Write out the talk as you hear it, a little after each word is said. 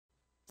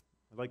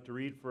I'd like to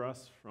read for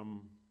us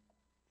from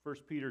 1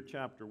 Peter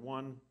chapter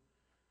 1,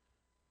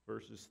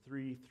 verses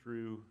 3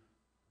 through,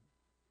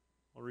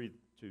 I'll read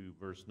to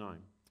verse 9.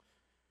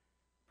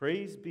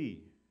 Praise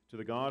be to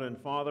the God and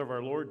Father of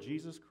our Lord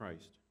Jesus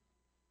Christ.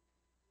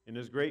 In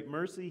His great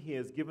mercy, He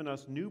has given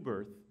us new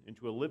birth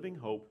into a living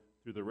hope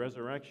through the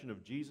resurrection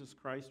of Jesus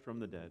Christ from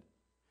the dead,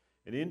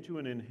 and into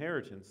an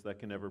inheritance that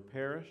can never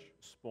perish,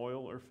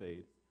 spoil, or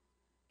fade,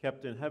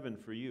 kept in heaven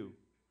for you,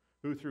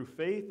 who through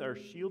faith are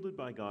shielded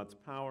by God's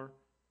power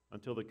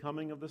until the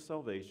coming of the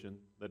salvation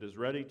that is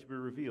ready to be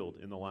revealed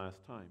in the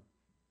last time.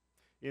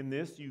 In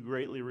this you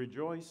greatly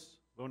rejoice,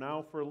 though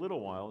now for a little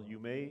while you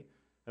may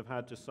have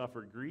had to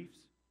suffer grief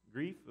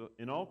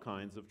in all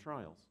kinds of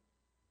trials.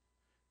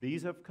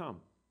 These have come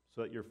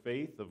so that your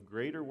faith, of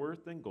greater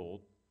worth than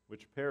gold,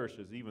 which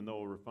perishes even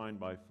though refined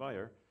by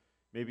fire,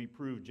 may be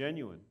proved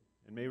genuine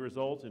and may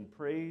result in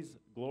praise,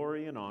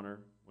 glory, and honor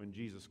when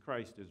Jesus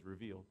Christ is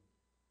revealed.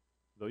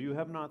 Though you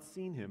have not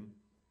seen Him,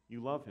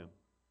 you love Him.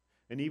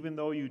 And even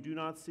though you do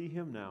not see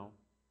Him now,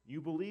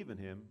 you believe in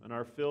Him and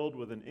are filled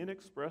with an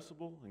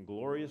inexpressible and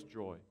glorious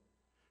joy,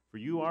 for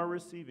you are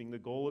receiving the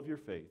goal of your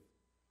faith,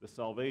 the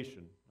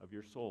salvation of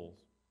your souls.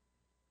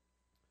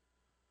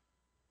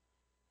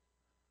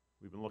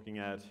 We've been looking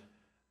at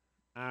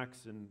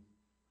Acts and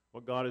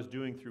what God is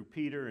doing through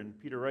Peter, and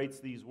Peter writes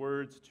these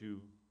words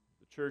to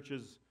the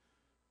churches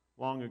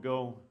long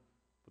ago,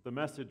 but the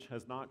message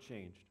has not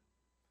changed.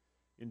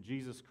 In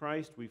Jesus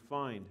Christ we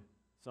find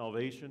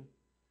salvation.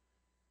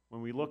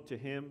 When we look to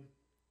Him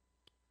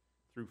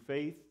through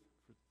faith,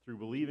 through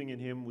believing in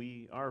Him,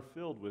 we are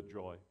filled with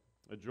joy,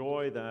 a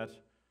joy that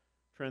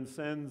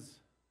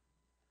transcends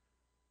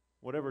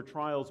whatever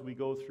trials we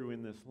go through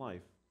in this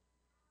life.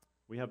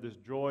 We have this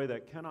joy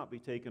that cannot be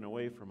taken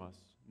away from us,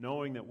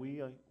 knowing that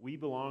we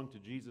belong to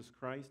Jesus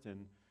Christ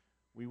and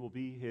we will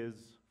be His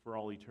for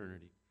all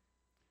eternity.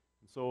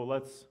 And so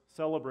let's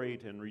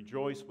celebrate and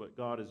rejoice what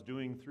God is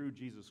doing through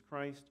Jesus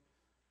Christ.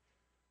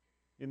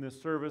 In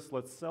this service,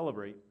 let's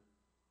celebrate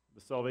the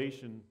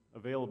salvation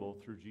available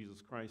through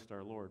Jesus Christ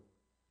our Lord.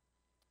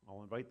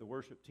 I'll invite the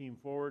worship team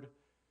forward.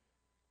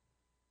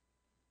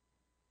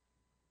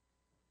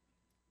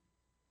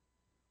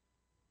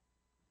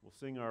 We'll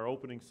sing our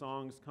opening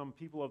songs, Come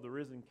People of the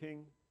Risen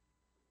King,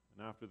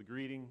 and after the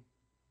greeting,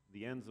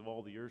 the ends of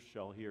all the earth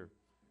shall hear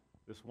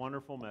this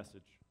wonderful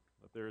message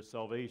that there is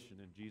salvation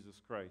in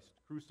Jesus Christ,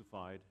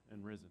 crucified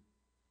and risen.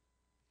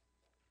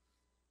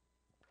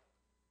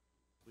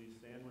 Please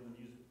stand when the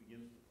music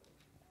begins.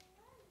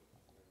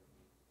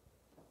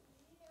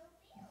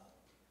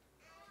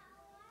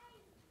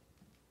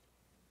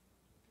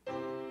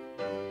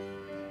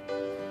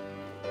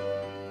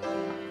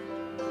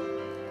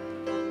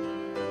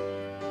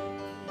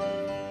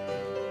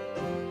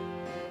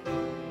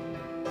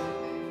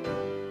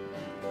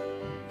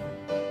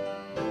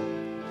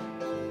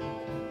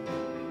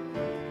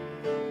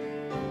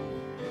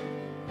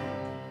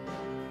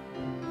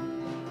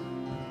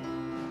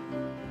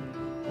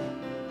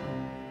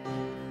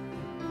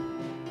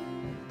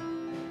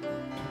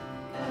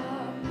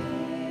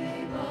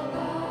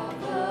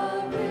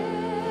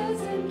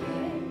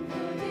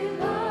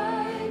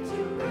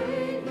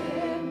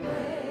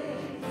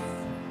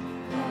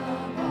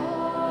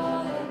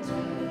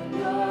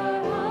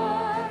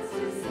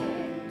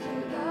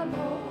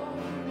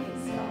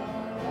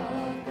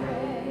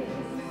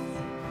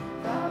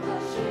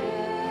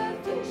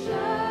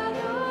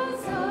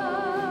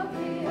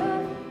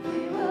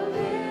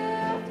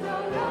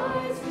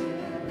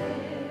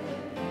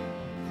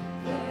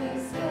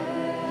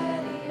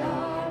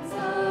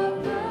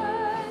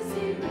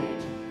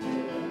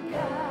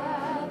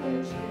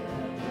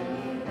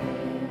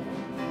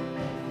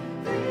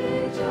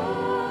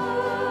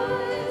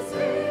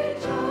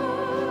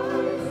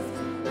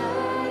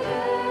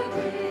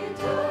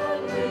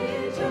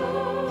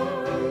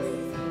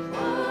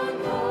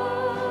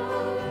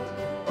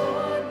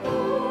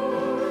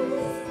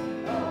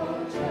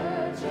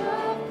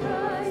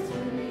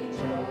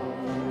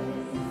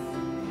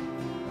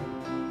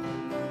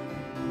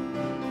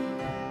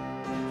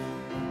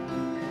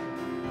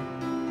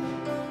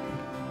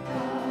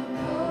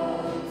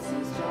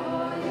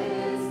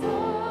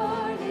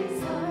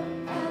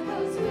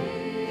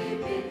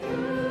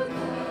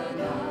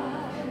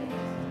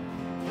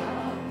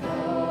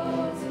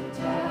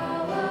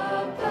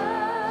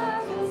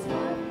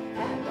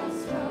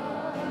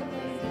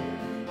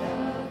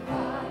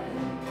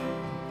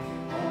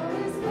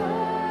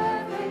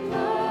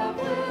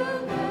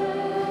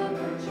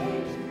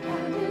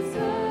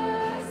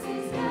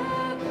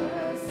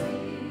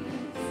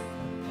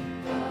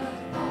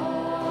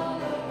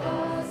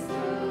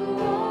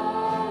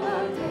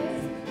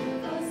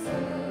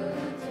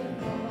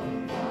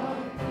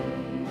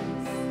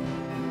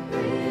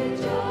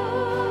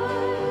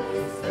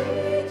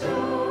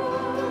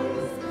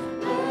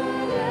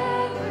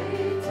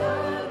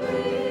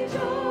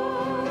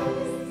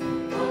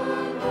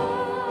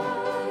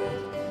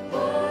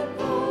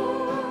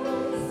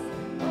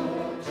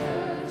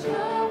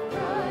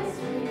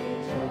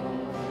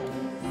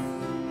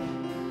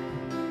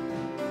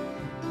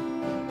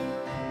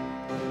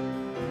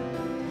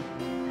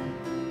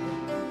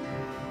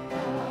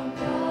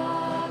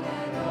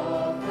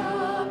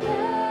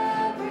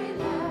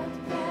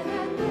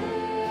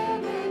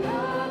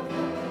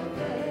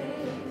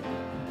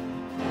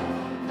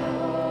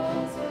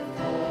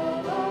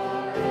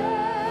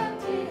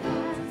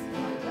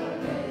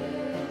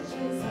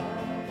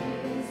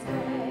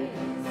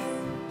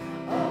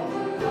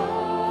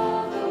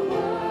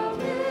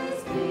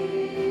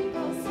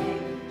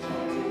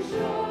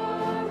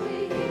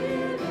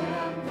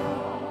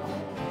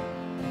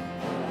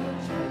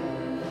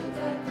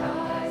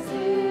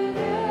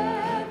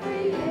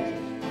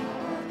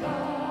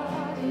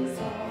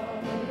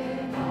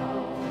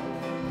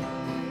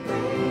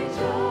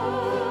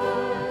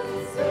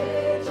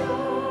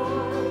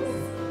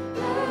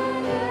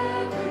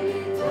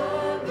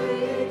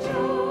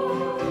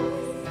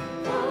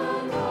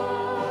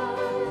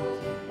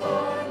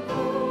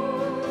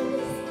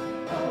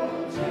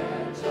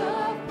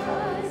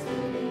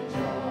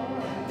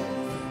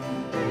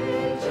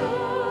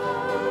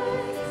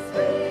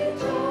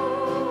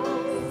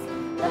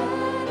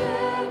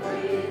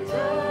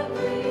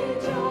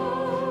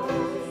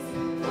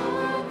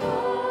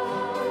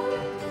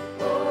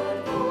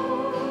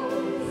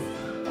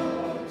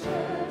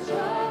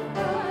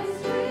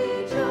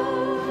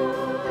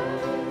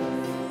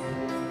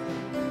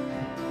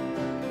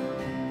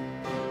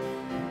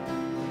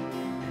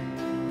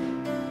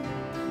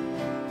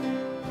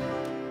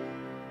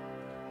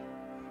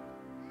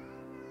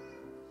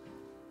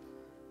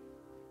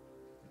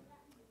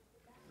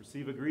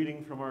 Receive a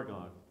greeting from our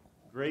God.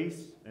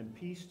 Grace and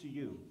peace to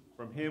you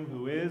from him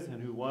who is and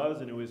who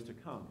was and who is to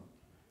come,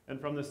 and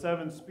from the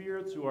seven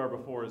spirits who are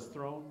before his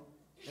throne,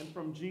 and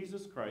from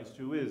Jesus Christ,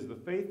 who is the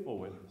faithful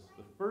witness,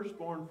 the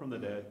firstborn from the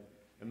dead,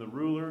 and the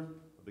ruler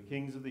of the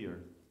kings of the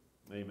earth.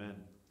 Amen.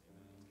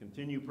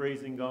 Continue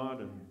praising God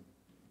and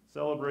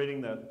celebrating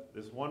that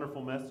this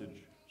wonderful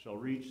message shall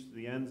reach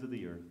the ends of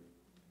the earth.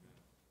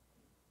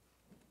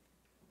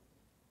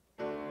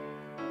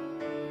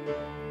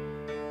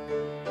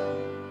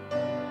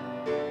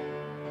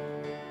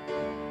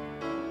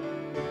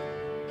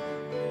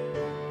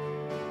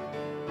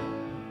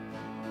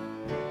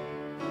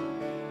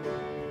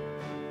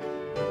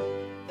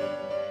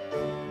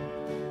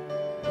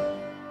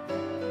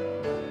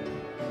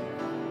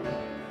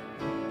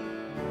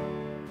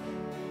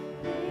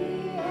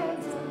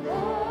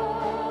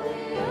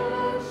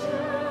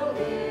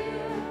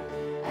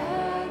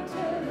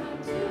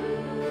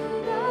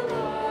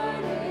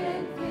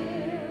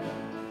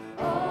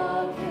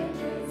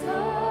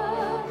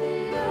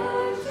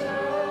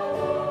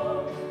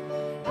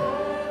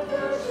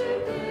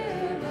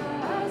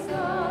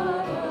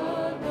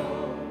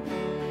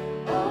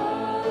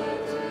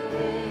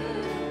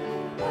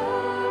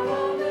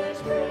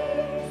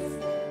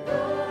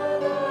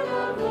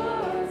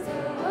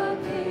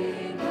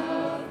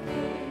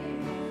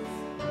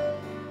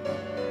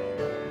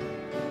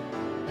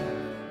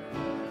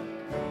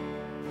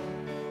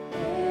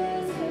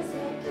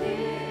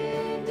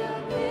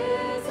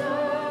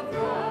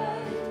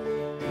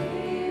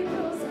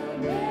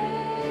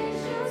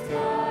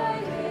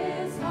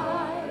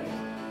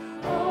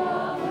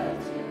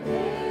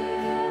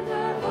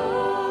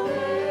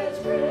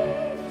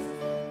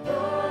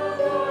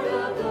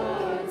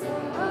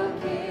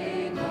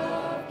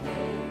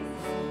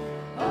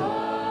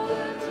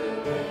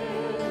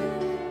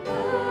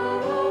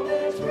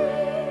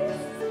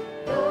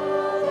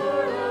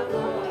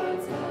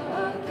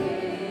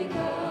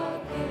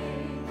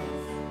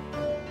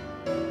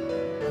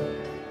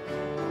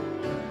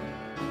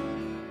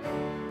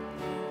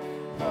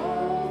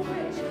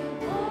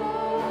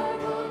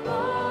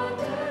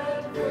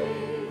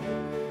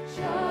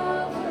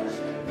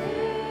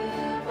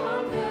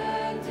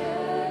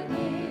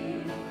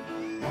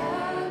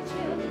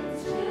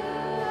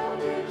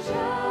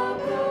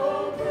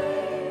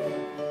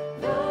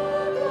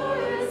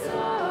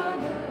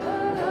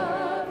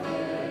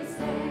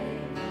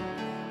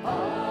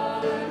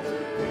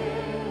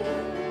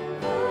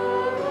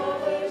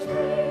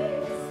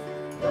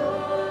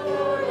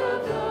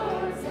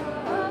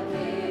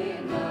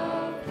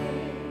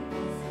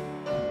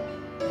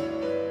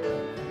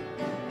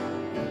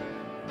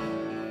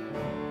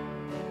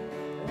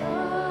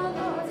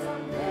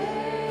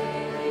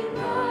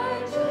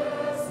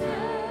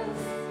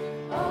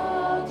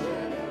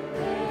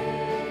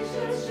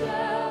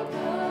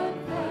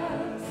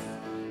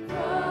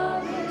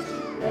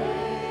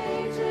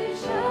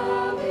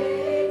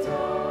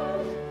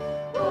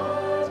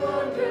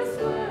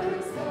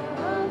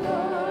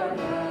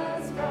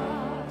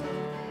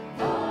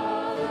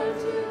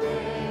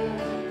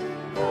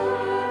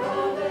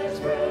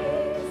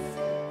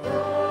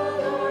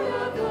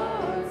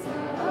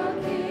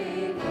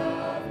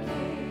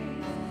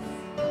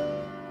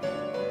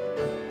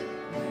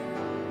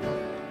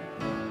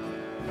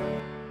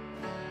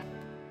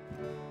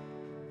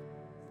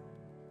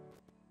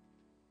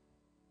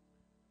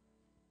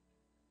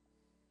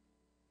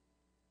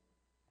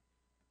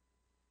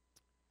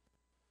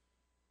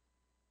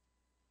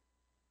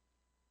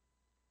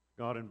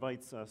 God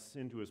invites us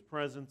into his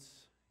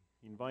presence.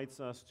 He invites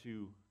us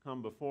to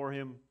come before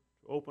him,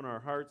 to open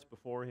our hearts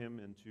before him,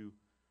 and to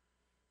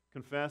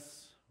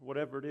confess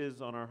whatever it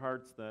is on our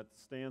hearts that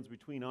stands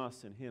between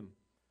us and him.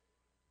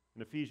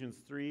 In Ephesians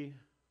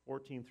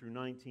 3:14 through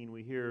 19,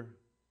 we hear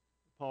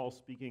Paul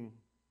speaking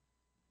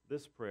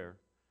this prayer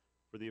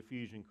for the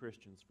Ephesian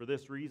Christians. For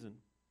this reason,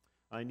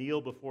 I kneel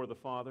before the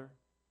Father,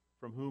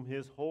 from whom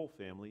his whole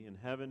family in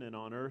heaven and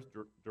on earth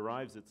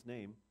derives its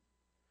name.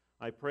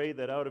 I pray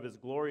that out of his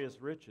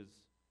glorious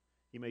riches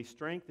he may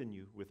strengthen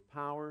you with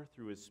power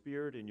through his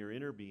Spirit in your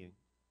inner being,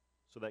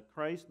 so that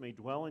Christ may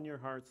dwell in your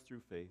hearts through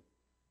faith.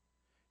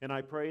 And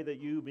I pray that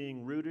you,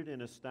 being rooted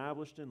and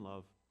established in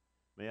love,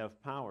 may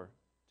have power,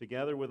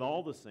 together with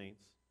all the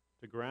saints,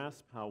 to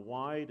grasp how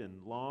wide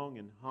and long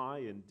and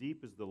high and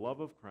deep is the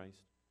love of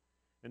Christ,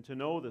 and to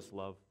know this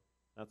love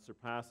that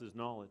surpasses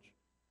knowledge,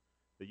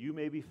 that you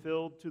may be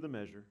filled to the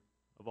measure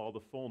of all the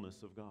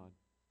fullness of God.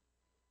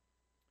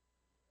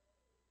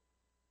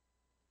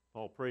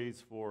 Paul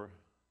prays for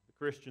the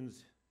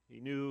Christians he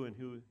knew and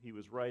who he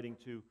was writing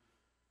to.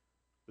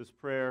 This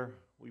prayer,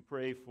 we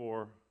pray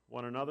for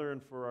one another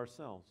and for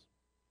ourselves,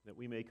 that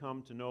we may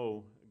come to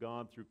know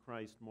God through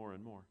Christ more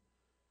and more.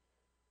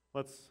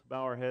 Let's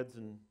bow our heads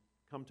and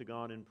come to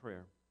God in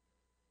prayer.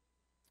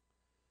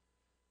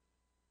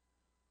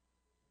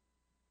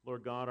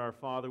 Lord God, our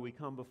Father, we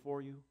come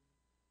before you,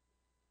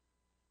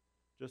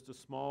 just a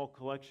small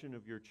collection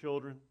of your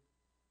children,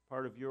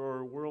 part of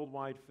your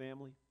worldwide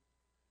family.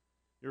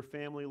 Your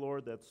family,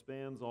 Lord, that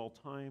spans all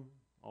time,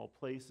 all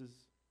places,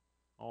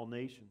 all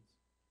nations.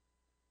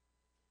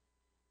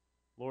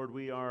 Lord,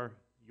 we are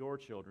your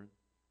children.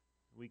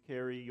 We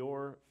carry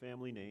your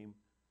family name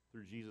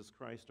through Jesus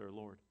Christ our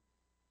Lord.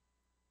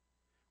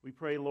 We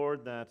pray,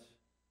 Lord, that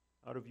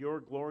out of your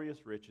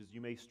glorious riches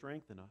you may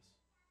strengthen us.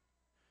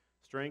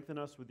 Strengthen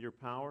us with your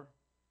power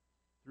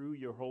through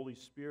your Holy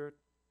Spirit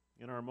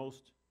in our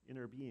most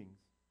inner beings.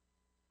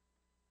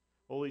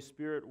 Holy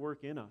Spirit,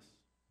 work in us.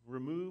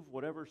 Remove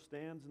whatever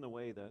stands in the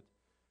way that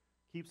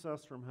keeps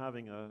us from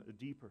having a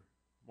deeper,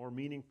 more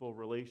meaningful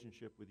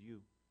relationship with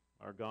you,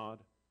 our God,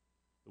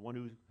 the one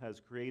who has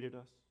created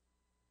us,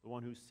 the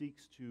one who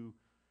seeks to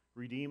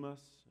redeem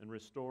us and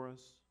restore us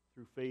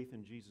through faith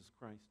in Jesus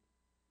Christ.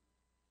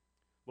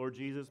 Lord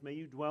Jesus, may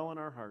you dwell in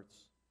our hearts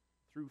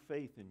through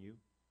faith in you.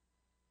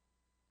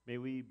 May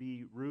we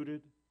be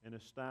rooted and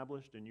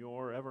established in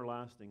your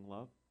everlasting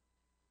love.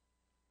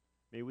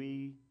 May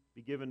we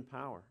be given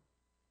power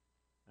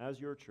as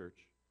your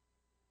church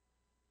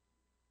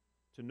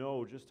to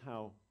know just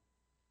how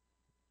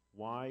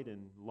wide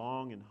and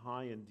long and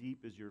high and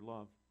deep is your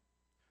love.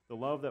 The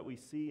love that we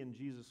see in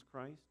Jesus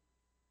Christ,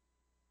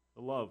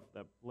 the love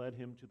that led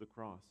him to the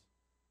cross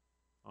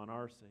on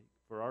our sake,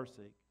 for our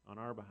sake, on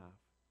our behalf.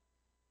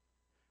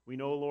 We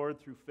know, Lord,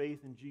 through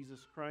faith in Jesus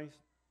Christ,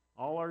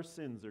 all our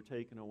sins are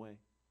taken away.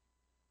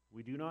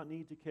 We do not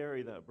need to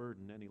carry that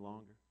burden any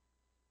longer.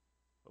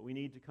 But we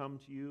need to come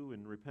to you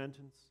in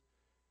repentance,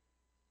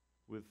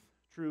 with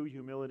true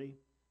humility,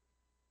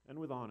 and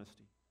with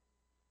honesty,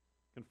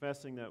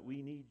 confessing that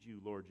we need you,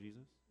 Lord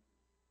Jesus,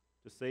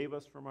 to save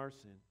us from our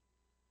sin,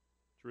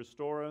 to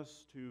restore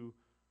us to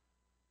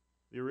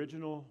the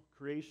original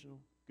creational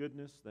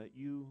goodness that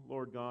you,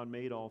 Lord God,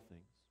 made all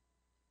things.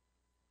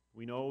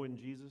 We know in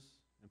Jesus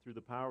and through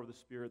the power of the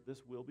Spirit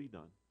this will be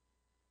done.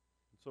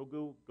 And so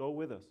go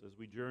with us as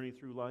we journey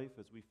through life,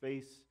 as we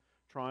face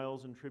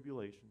trials and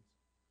tribulations,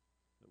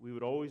 that we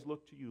would always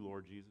look to you,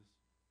 Lord Jesus,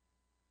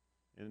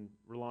 and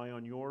rely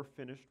on your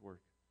finished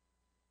work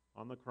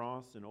on the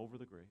cross and over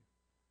the grave.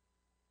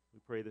 We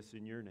pray this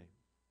in your name.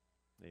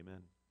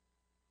 Amen.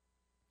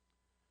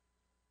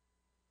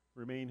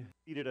 Remain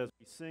seated as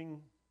we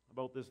sing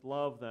about this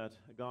love that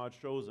God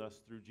shows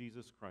us through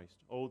Jesus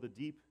Christ. Oh, the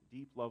deep,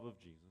 deep love of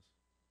Jesus.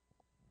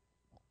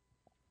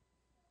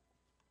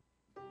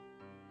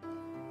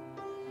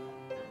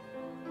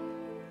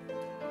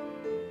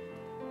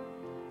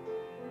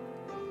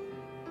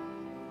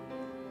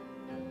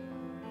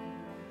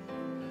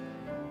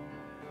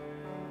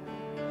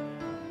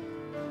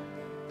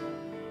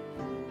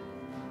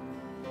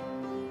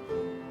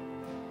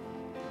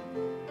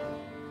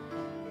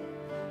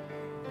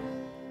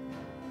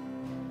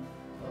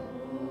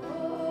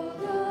 Oh,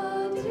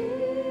 the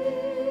deep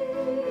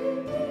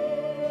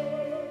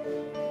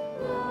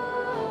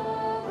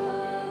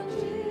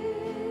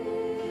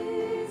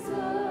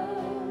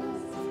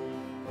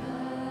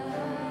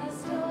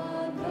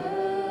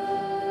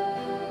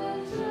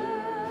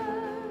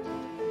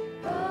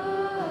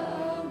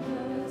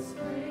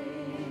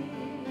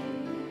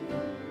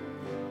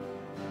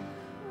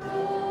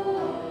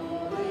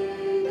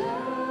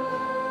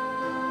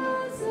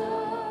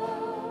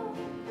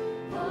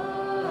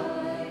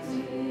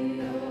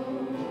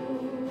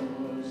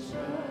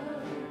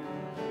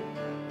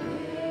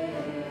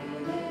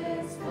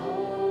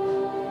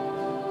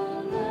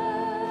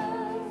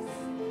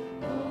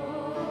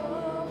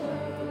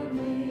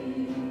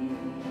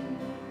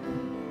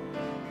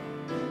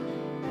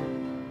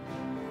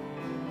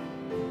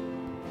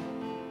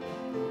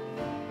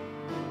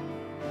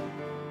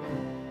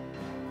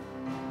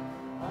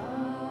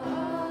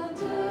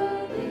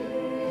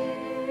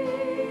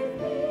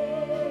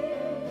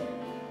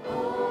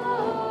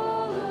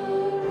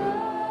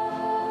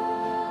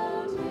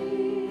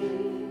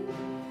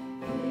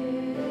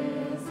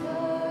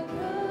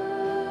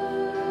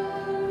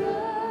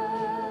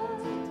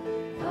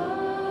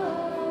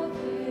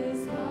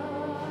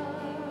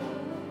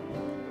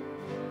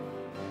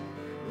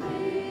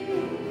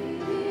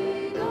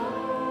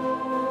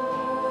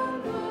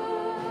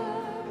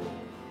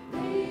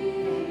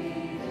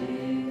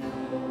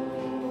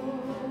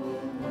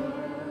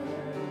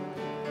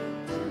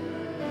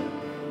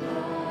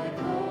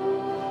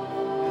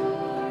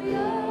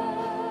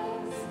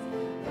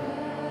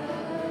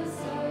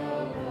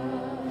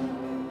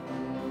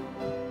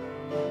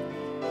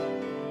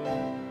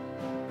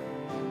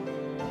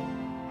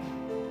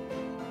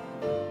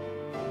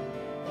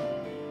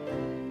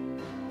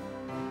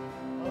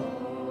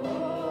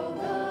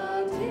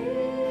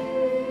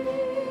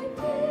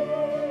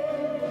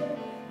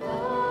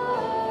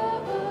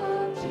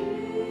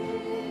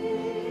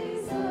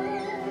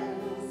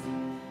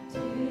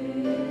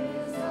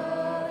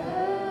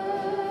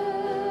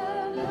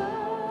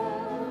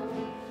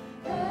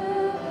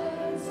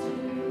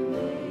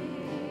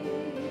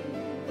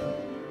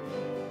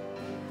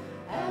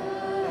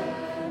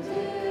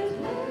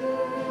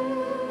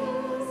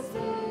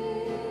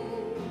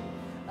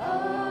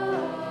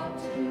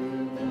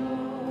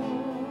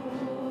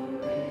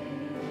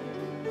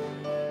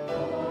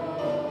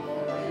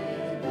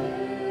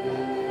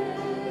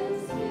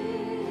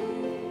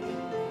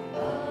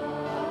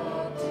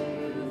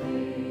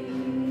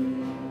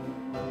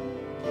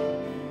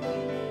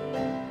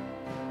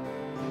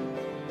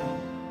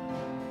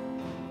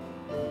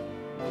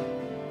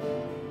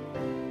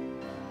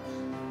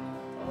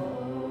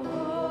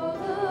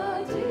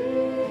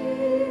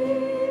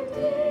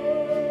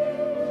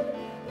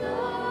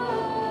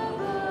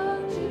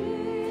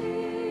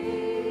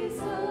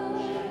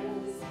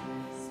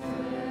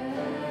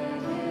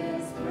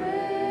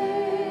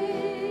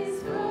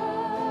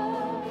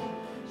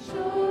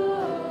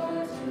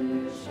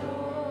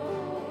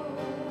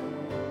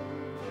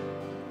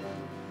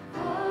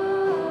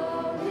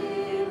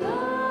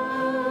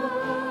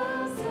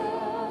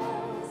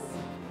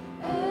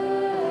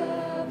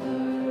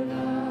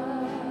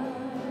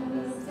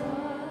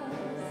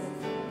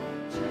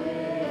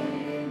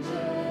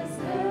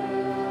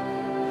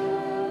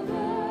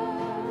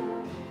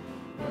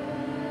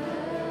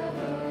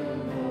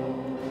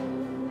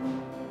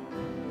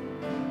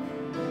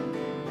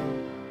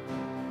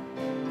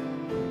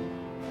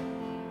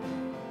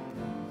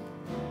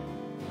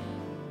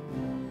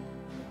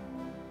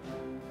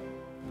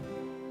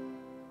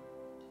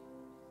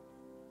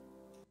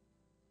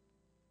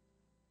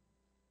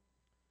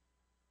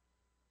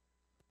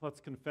Let's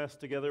confess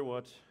together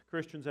what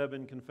Christians have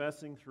been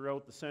confessing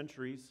throughout the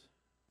centuries,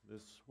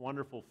 this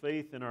wonderful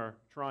faith in our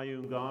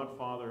triune God,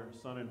 Father,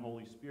 Son, and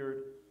Holy Spirit.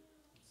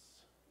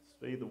 Let's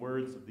say the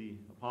words of the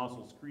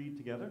Apostles' Creed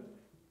together.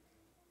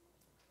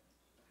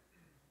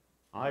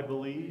 I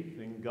believe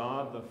in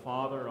God the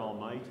Father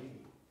Almighty,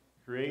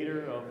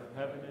 creator of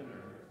heaven and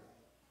earth.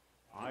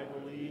 I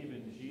believe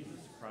in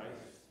Jesus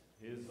Christ,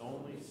 his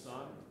only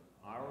Son,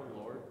 our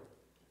Lord,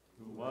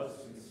 who was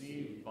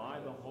conceived by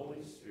the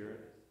Holy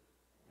Spirit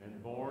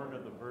and born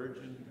of the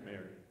Virgin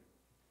Mary.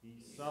 He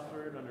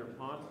suffered under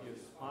Pontius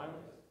Pilate,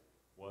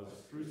 was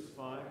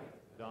crucified,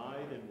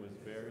 died, and was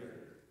buried.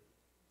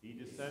 He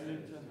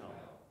descended to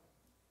hell.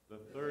 The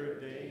third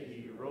day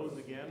he rose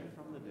again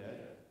from the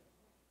dead.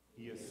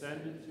 He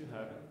ascended to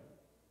heaven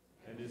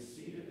and is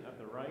seated at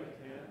the right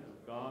hand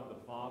of God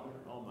the Father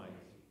Almighty.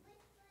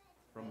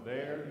 From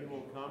there he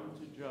will come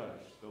to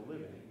judge the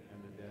living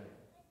and the dead.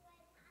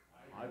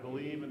 I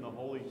believe in the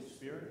Holy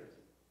Spirit,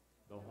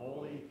 the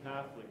Holy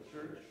Catholic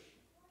Church,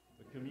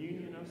 the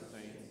communion of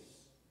saints,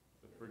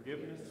 the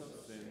forgiveness of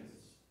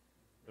sins,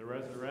 the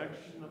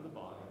resurrection of the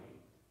body,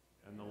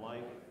 and the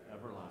life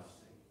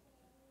everlasting.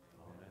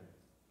 Amen.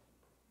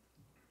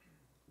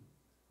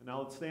 And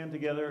now let's stand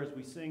together as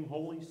we sing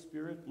Holy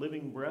Spirit,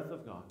 living breath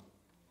of God.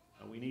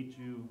 And we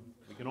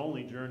can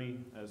only journey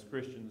as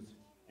Christians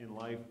in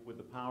life with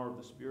the power of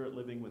the Spirit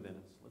living within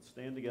us. Let's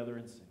stand together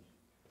and sing.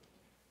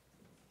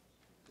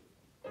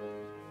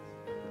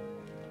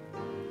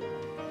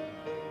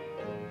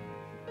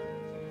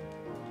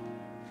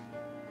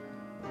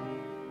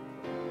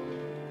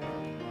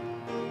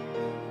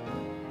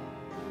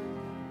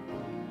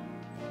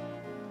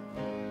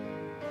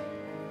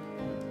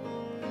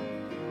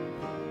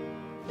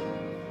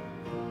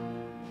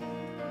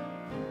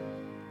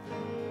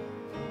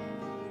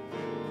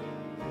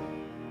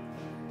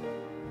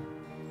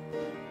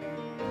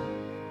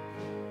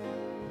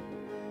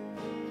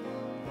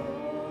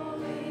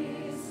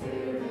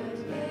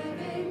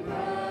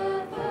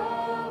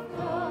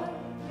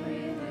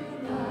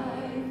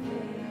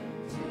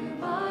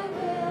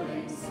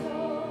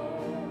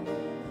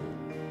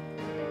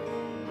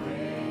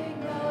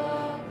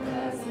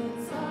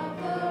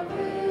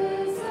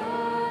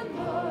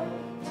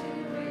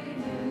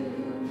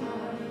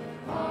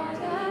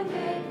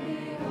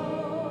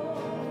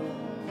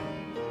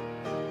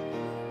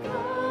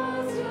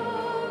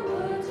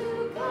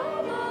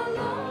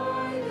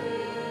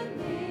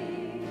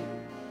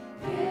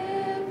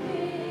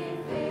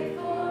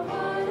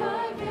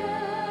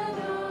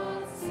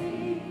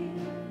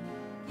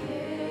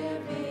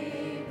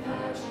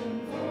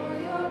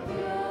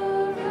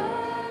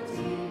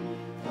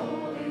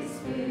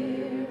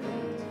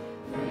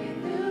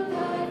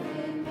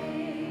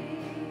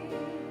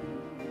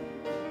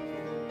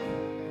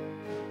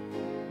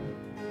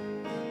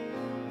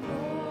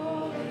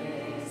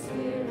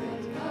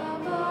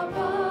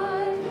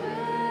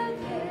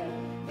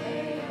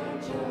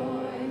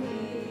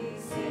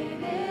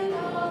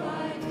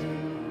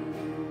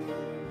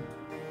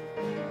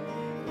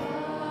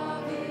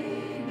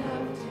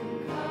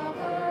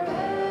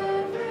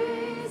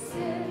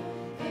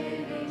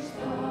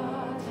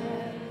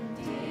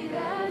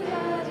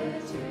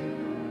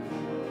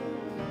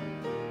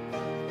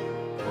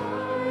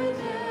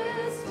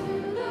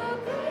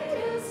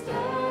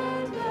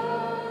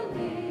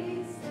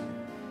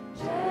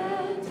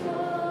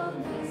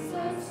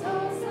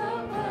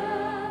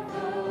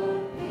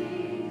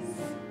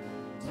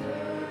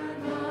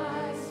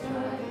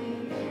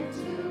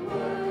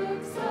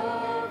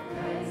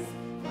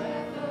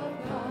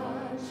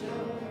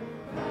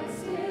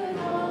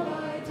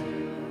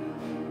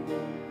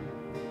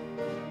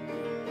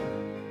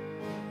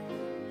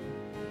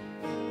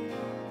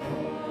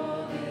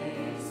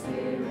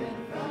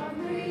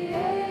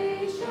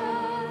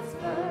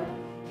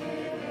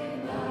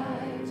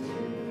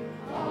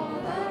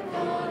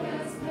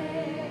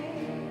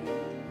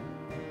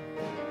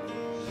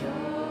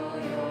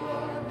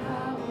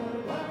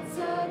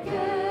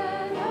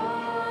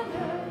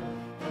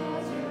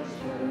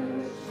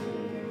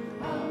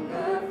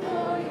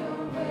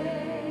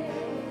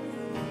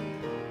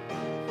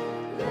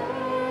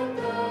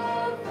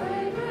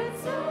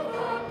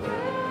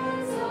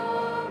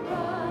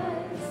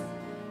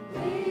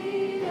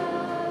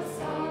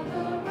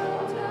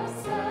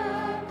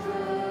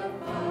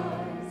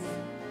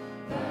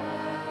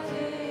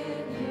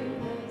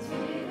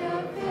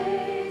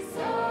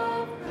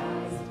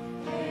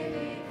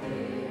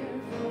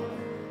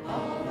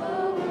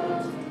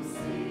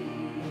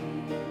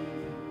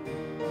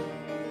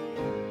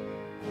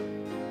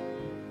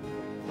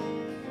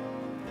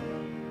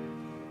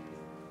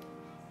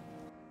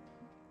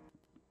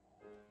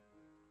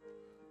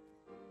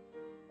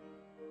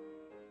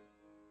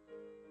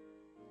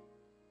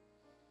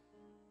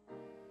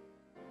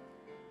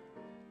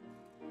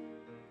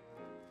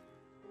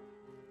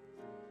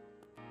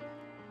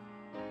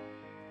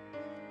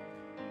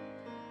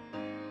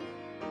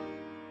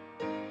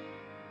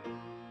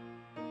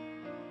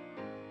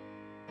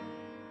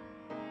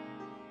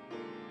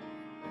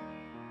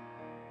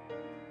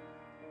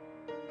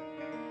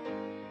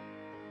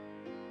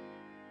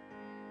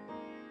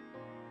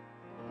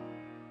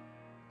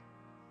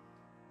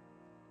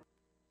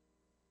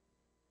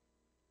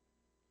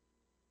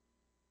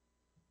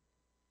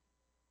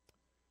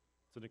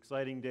 It's an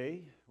exciting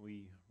day.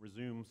 We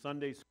resume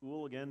Sunday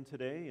school again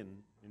today, and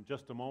in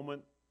just a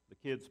moment, the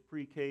kids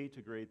pre-K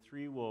to grade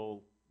 3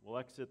 will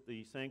exit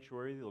the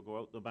sanctuary. They'll go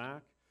out the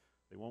back.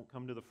 They won't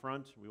come to the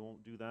front. We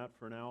won't do that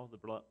for now,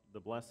 the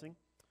blessing.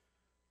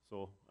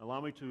 So allow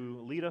me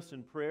to lead us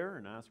in prayer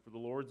and ask for the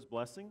Lord's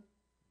blessing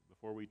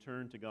before we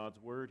turn to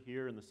God's Word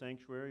here in the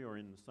sanctuary or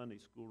in the Sunday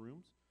school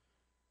rooms.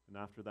 And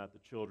after that, the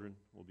children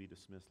will be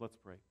dismissed. Let's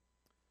pray.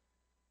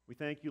 We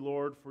thank you,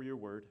 Lord, for your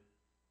Word.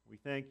 We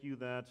thank you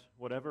that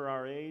whatever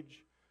our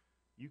age,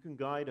 you can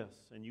guide us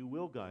and you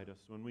will guide us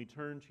when we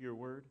turn to your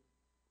Word,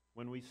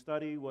 when we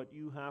study what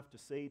you have to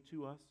say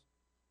to us.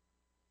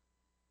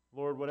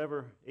 Lord,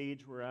 whatever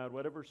age we're at,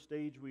 whatever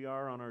stage we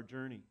are on our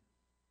journey,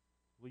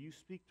 will you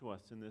speak to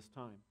us in this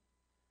time?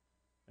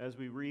 As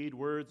we read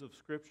words of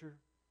Scripture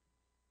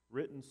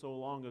written so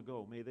long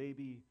ago, may they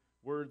be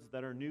words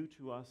that are new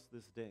to us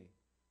this day,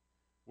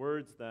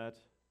 words that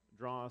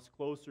draw us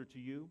closer to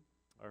you,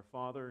 our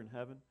Father in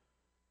heaven,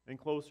 and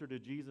closer to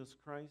Jesus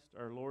Christ,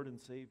 our Lord and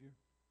Savior,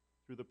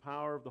 through the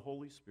power of the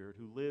Holy Spirit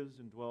who lives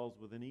and dwells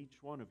within each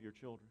one of your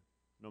children,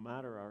 no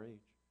matter our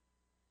age.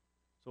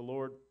 So,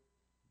 Lord,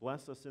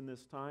 bless us in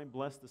this time.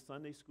 Bless the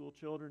Sunday school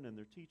children and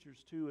their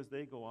teachers, too, as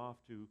they go off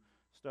to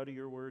study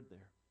your word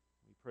there.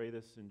 We pray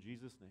this in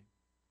Jesus' name.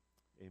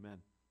 Amen.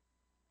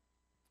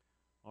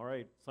 All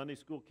right, Sunday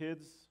school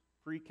kids,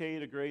 pre-K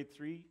to grade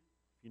 3, if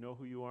you know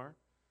who you are.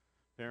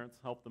 Parents,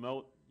 help them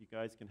out. You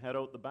guys can head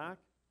out the back.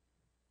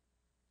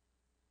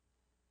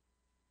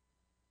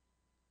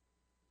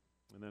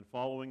 And then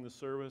following the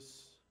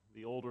service,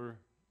 the older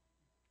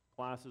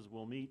classes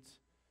will meet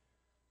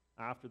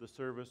after the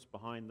service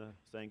behind the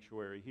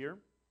sanctuary here,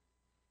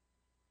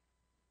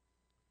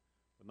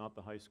 but not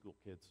the high school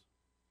kids.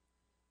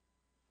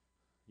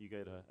 You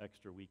get an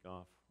extra week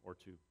off or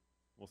 2.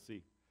 We'll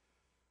see.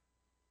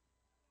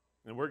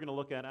 And we're going to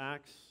look at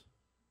Acts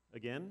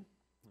again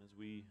as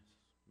we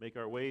make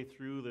our way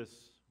through this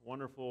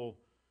wonderful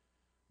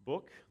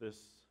book, this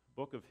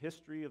book of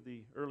history of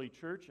the early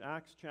church.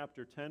 Acts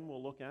chapter 10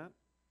 we'll look at.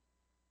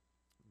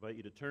 I invite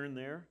you to turn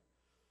there.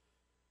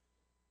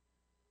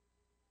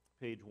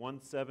 Page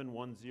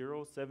 1710,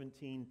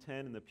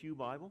 1710 in the Pew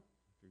Bible,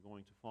 if you're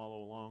going to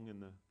follow along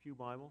in the Pew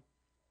Bible.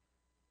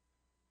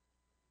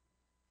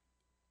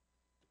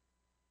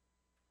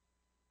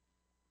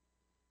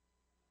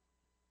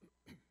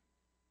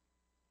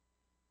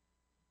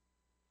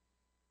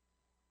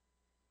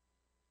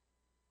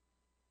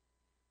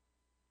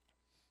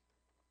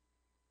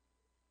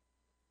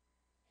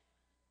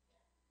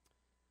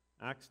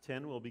 Acts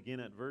 10 will begin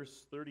at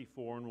verse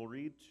 34, and we'll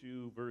read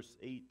to verse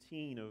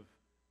 18 of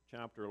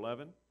chapter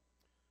 11.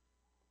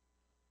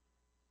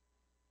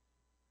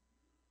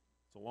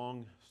 It's a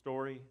long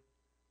story.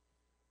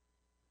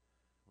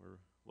 We're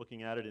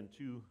looking at it in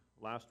 2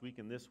 last week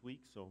and this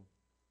week, so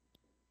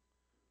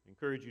I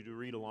encourage you to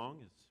read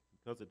along,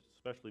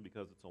 especially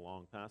because it's a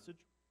long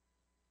passage.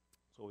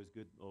 It's always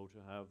good, though,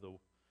 to have the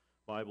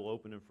Bible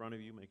open in front of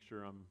you. Make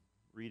sure I'm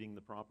reading the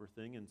proper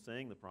thing and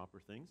saying the proper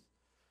things.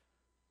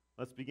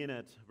 Let's begin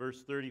at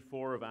verse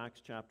 34 of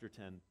Acts chapter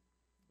 10.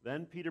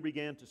 Then Peter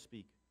began to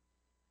speak.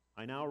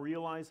 I now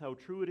realize how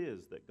true it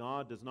is that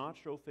God does not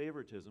show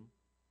favoritism,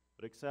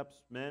 but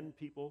accepts men,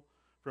 people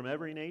from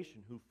every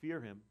nation who fear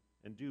him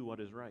and do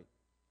what is right.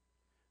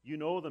 You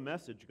know the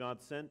message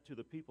God sent to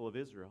the people of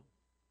Israel,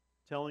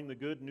 telling the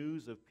good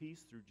news of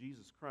peace through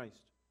Jesus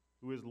Christ,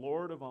 who is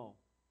Lord of all.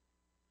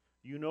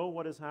 You know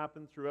what has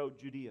happened throughout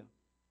Judea,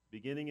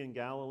 beginning in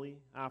Galilee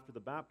after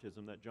the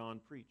baptism that John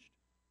preached,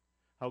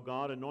 how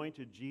God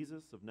anointed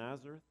Jesus of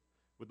Nazareth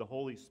with the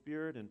Holy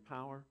Spirit and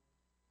power,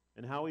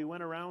 and how he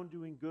went around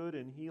doing good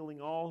and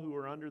healing all who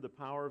were under the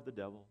power of the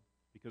devil,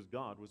 because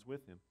God was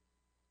with him.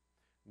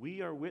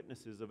 We are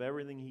witnesses of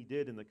everything he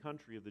did in the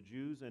country of the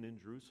Jews and in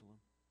Jerusalem.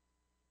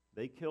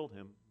 They killed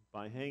him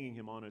by hanging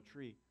him on a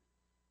tree,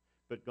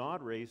 but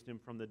God raised him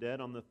from the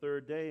dead on the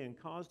 3rd day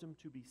and caused him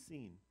to be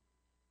seen.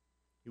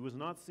 He was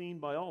not seen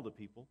by all the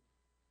people,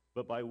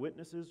 but by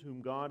witnesses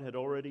whom God had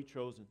already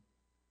chosen,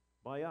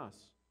 by us,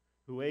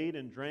 who ate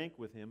and drank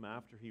with him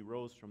after he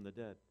rose from the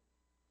dead.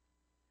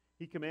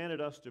 He commanded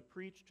us to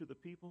preach to the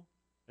people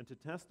and to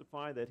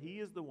testify that he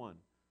is the one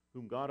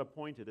whom God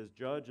appointed as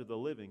judge of the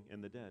living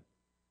and the dead.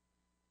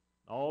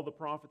 All the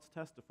prophets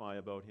testify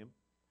about him,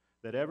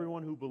 that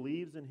everyone who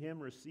believes in him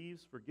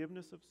receives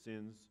forgiveness of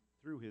sins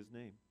through his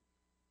name.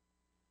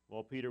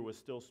 While Peter was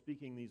still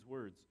speaking these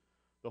words,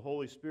 the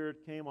Holy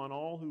Spirit came on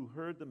all who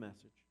heard the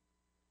message.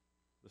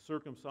 The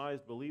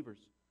circumcised believers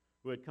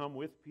who had come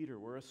with Peter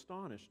were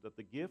astonished that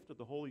the gift of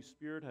the Holy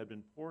Spirit had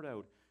been poured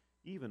out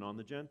even on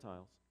the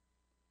Gentiles,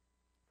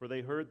 for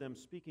they heard them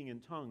speaking in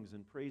tongues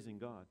and praising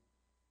God.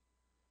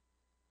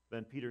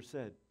 Then Peter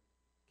said,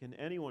 "Can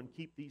anyone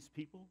keep these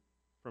people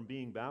from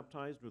being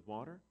baptized with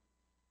water?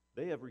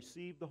 They have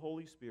received the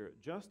Holy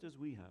Spirit just as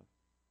we have."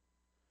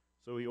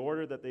 So he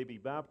ordered that they be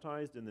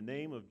baptized in the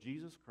name of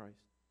Jesus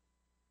Christ.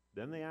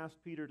 Then they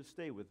asked Peter to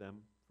stay with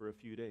them for a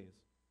few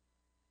days.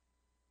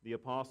 The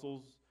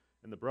apostles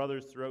and the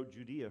brothers throughout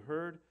Judea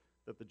heard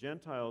that the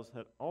Gentiles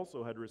had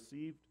also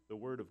received the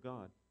word of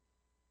God.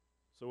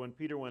 So when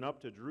Peter went up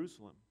to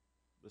Jerusalem,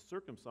 the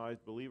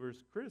circumcised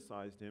believers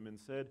criticized him and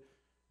said,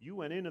 "You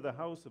went into the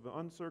house of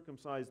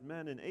uncircumcised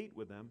men and ate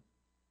with them."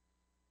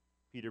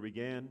 Peter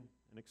began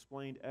and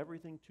explained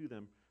everything to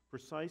them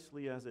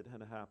precisely as it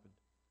had happened.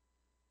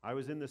 "I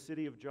was in the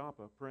city of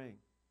Joppa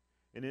praying,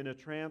 and in a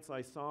trance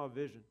I saw a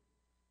vision.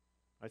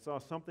 I saw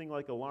something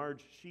like a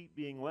large sheet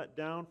being let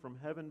down from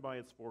heaven by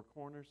its four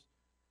corners,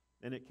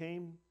 and it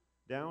came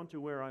down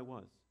to where I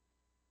was.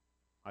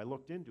 I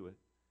looked into it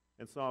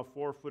and saw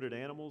four-footed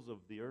animals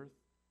of the earth,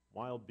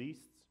 wild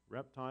beasts,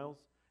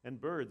 reptiles, and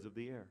birds of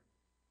the air.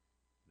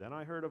 Then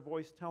I heard a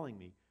voice telling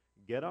me,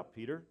 'Get up,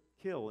 Peter,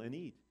 kill and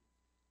eat.'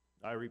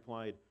 I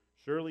replied,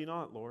 'Surely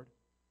not, Lord.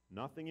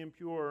 Nothing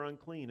impure or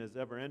unclean has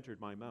ever entered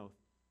my mouth.'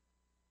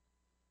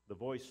 The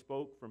voice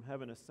spoke from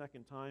heaven a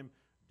second time,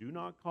 'Do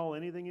not call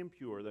anything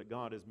impure that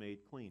God has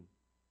made clean.'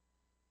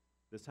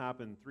 This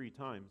happened 3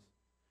 times,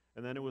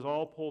 and then it was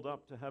all pulled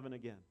up to heaven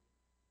again.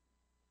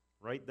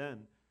 Right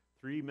then,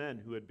 3 men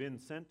who had been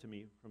sent to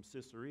me from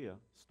Caesarea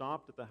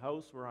stopped at the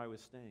house where I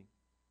was staying.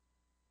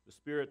 The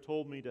Spirit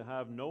told me to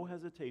have no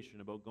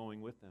hesitation about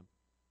going with them.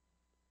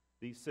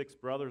 These 6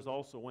 brothers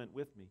also went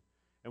with me,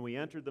 and we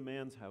entered the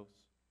man's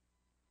house.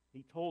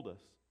 He told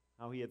us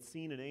how he had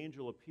seen an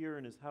angel appear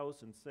in his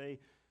house and say,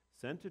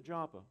 'Send to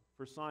Joppa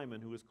for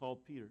Simon, who is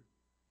called Peter.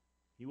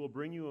 He will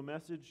bring you a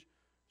message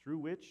through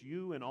which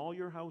you and all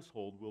your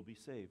household will be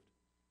saved.'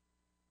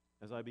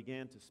 As I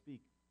began to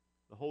speak,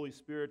 the Holy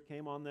Spirit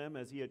came on them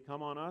as he had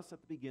come on us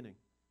at the beginning.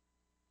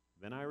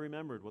 Then I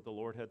remembered what the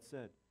Lord had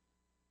said.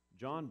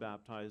 'John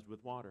baptized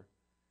with water,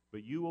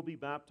 but you will be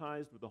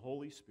baptized with the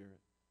Holy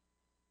Spirit.'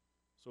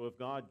 So if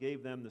God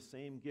gave them the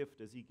same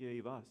gift as he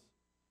gave us,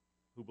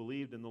 who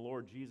believed in the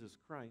Lord Jesus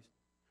Christ,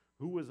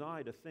 who was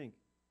I to think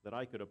that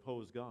I could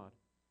oppose God?"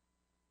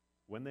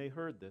 When they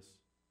heard this,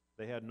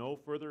 they had no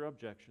further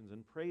objections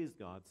and praised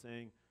God,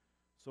 saying,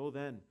 "So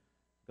then,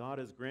 God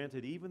has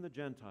granted even the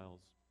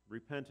Gentiles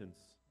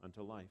repentance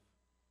unto life."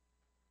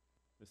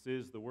 This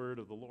is the word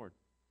of the Lord.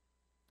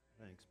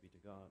 Thanks be to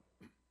God.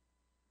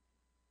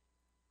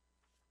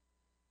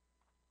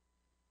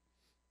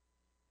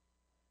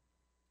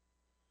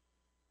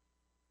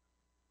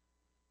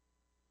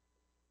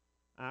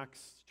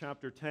 Acts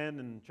chapter 10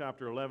 and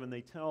chapter 11,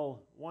 they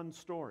tell one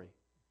story,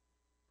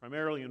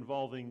 primarily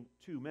involving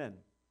 2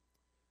 men.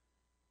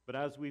 But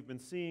as we've been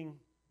seeing,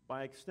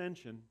 by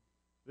extension,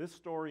 this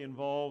story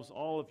involves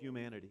all of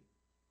humanity.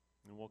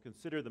 And we'll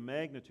consider the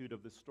magnitude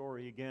of this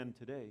story again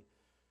today.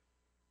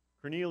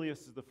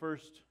 Cornelius is the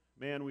first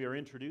man we are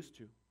introduced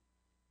to.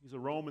 He's a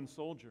Roman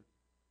soldier,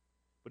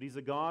 but he's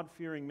a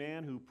God-fearing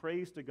man who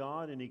prays to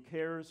God and he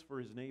cares for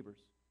his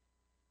neighbors.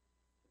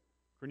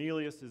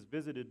 Cornelius is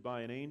visited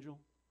by an angel.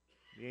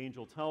 The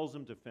angel tells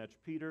him to fetch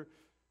Peter,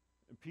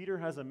 and Peter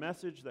has a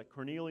message that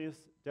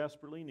Cornelius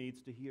desperately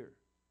needs to hear.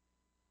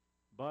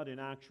 But in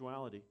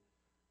actuality,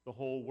 the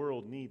whole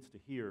world needs to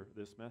hear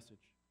this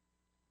message.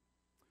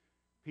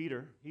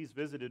 Peter, he's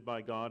visited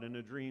by God in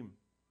a dream.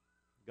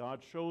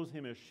 God shows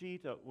him a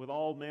sheet with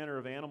all manner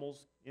of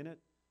animals in it.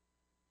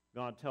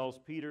 God tells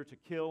Peter to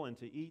kill and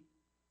to eat.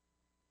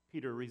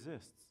 Peter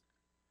resists.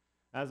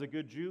 As a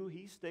good Jew,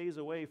 he stays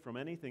away from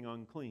anything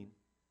unclean.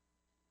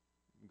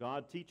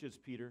 God teaches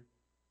Peter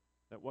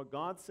that what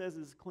God says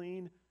is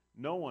clean,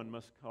 no one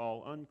must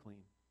call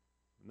unclean.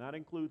 And that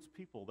includes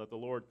people that the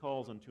Lord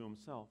calls unto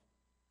himself.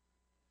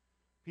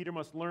 Peter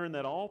must learn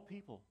that all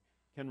people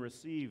can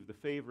receive the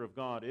favor of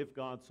God if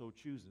God so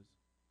chooses.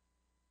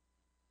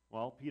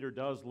 Well, Peter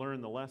does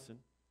learn the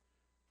lesson,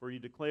 for he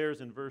declares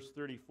in verse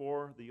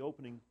 34, the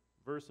opening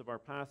verse of our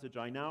passage,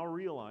 "I now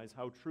realize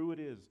how true it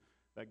is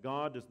that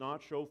God does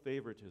not show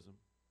favoritism,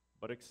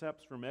 but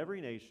accepts from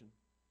every nation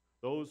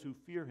those who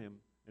fear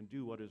him and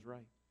do what is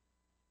right."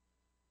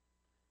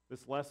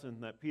 This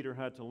lesson that Peter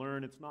had to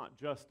learn, it's not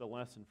just a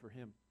lesson for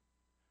him.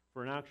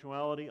 For in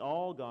actuality,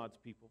 all God's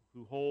people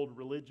who hold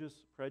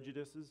religious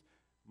prejudices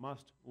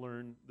must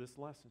learn this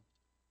lesson.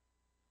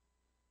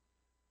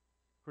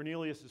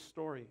 Cornelius'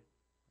 story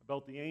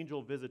about the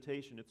angel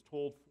visitation, it's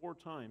told 4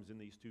 times in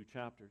these 2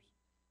 chapters.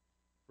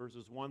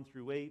 Verses 1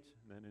 through 8,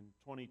 and then in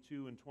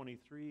 22 and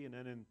 23, and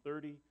then in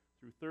 30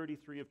 through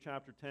 33 of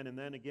chapter 10, and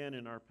then again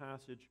in our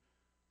passage,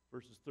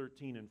 verses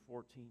 13 and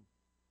 14.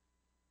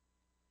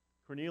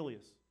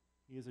 Cornelius,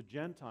 he is a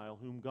Gentile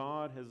whom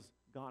God has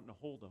gotten a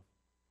hold of.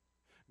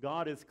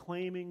 God is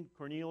claiming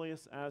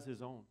Cornelius as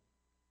his own.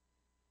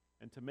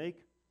 And to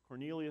make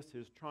Cornelius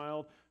his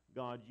child,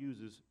 God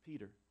uses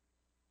Peter.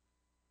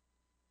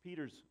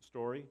 Peter's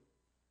story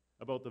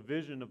about the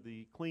vision of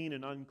the clean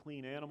and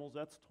unclean animals,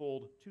 that's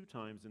told 2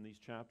 times in these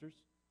chapters.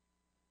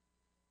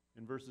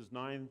 In verses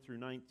 9 through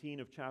 19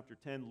 of chapter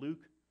 10,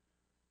 Luke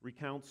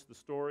recounts the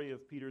story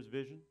of Peter's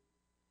vision.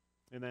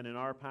 And then in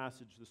our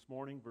passage this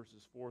morning,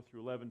 verses 4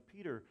 through 11,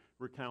 Peter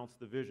recounts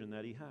the vision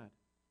that he had.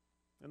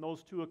 And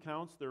those 2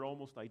 accounts, they're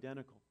almost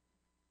identical.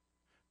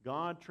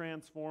 God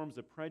transforms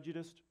a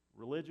prejudiced,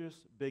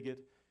 religious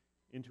bigot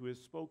into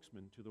his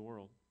spokesman to the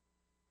world.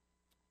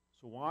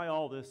 So why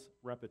all this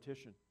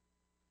repetition?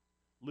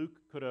 Luke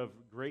could have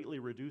greatly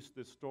reduced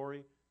this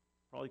story,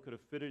 probably could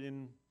have fit it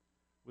in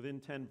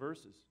within 10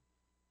 verses.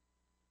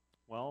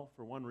 Well,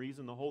 for one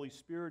reason, the Holy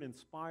Spirit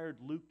inspired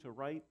Luke to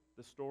write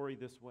the story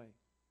this way.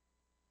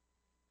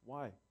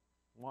 Why?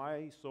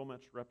 Why so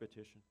much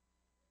repetition?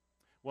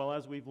 Well,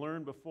 as we've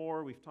learned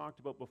before, we've talked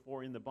about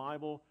before in the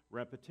Bible,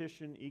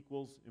 repetition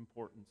equals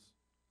importance.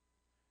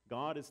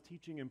 God is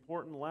teaching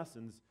important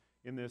lessons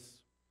in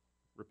this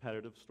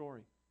repetitive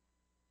story.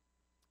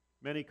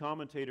 Many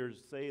commentators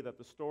say that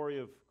the story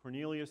of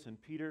Cornelius and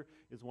Peter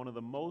is one of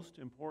the most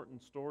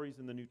important stories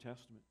in the New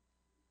Testament.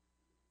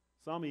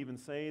 Some even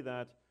say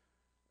that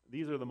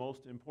these are the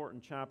most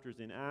important chapters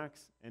in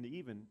Acts and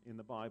even in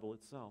the Bible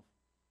itself.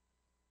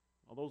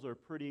 Well, those are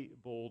pretty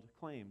bold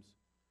claims.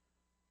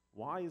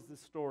 Why is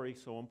this story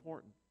so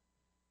important?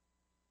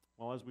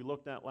 Well, as we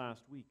looked at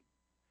last week,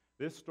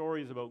 this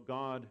story is about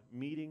God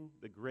meeting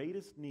the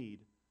greatest need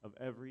of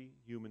every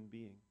human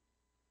being.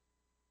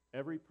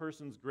 Every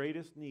person's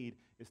greatest need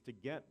is to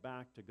get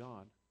back to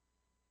God.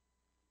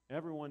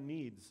 Everyone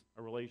needs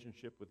a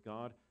relationship with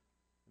God,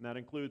 and that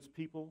includes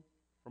people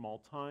from all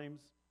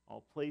times,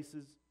 all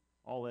places,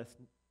 all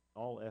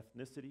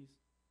ethnicities.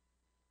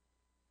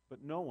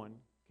 But no one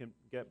can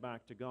get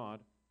back to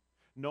God.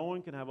 No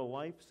one can have a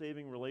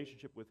life-saving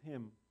relationship with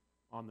Him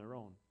on their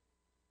own.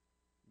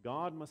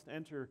 God must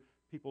enter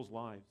people's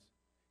lives.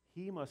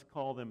 He must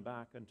call them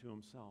back unto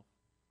Himself.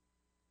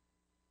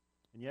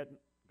 And yet,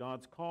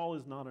 God's call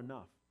is not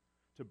enough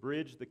to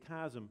bridge the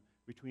chasm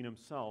between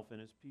Himself and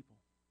His people.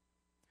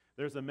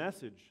 There's a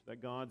message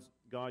that God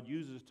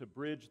uses to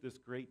bridge this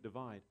great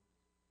divide.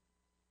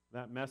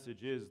 That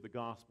message is the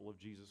gospel of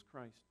Jesus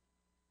Christ.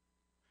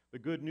 The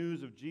good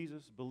news of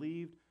Jesus,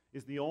 believed,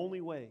 is the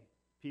only way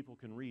people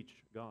can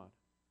reach God.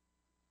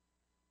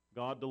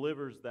 God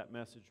delivers that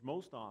message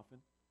most often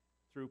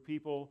through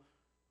people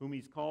whom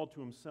He's called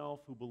to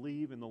Himself who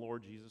believe in the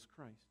Lord Jesus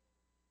Christ.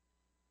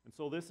 And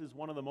so this is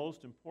one of the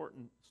most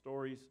important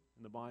stories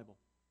in the Bible,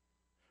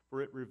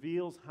 for it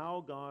reveals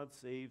how God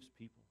saves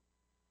people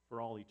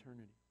for all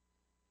eternity.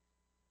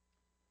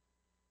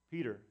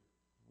 Peter,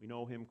 we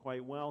know him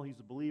quite well. He's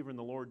a believer in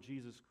the Lord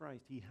Jesus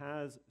Christ. He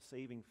has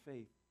saving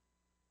faith.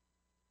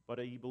 But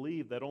he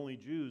believed that only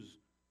Jews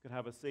could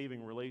have a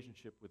saving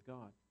relationship with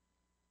God.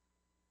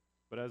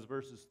 But as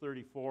verses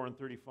 34 and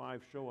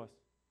 35 show us,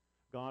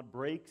 God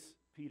breaks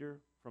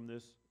Peter from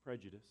this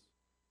prejudice.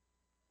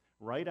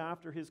 Right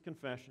after his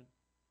confession,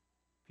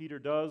 Peter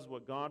does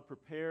what God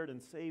prepared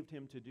and saved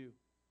him to do.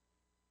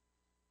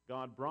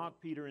 God brought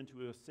Peter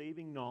into a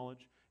saving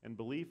knowledge and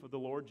belief of the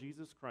Lord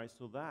Jesus Christ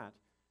so that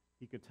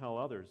he could tell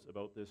others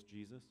about this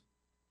Jesus.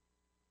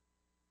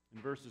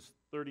 In verses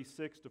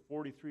 36 to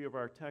 43 of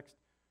our text,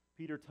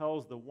 Peter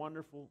tells the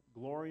wonderful,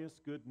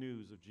 glorious good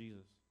news of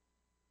Jesus.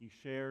 He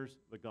shares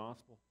the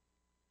gospel.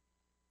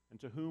 And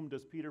to whom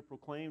does Peter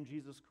proclaim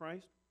Jesus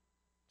Christ?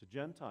 To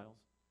Gentiles.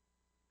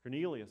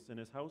 Cornelius and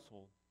his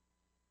household.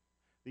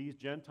 These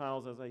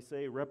Gentiles, as I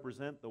say,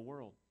 represent the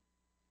world.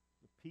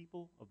 The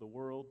people of the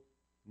world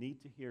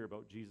need to hear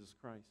about Jesus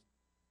Christ.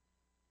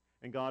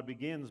 And God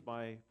begins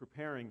by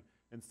preparing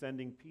and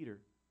sending Peter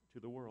to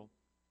the world.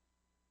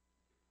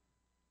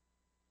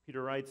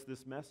 Peter writes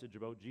this message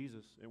about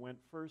Jesus. It went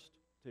first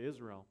to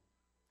Israel.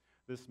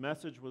 This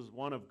message was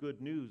one of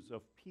good news,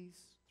 of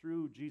peace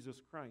through Jesus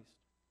Christ.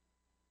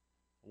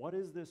 What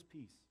is this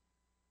peace?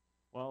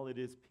 Well, it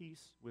is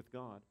peace with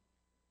God.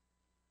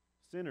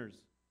 Sinners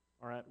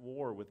are at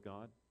war with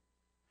God.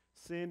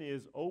 Sin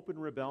is open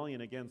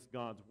rebellion against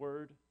God's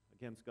word,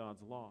 against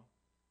God's law.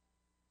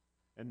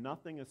 And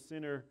nothing a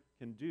sinner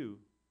can do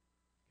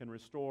can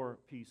restore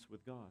peace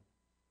with God.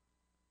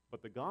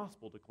 But the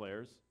gospel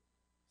declares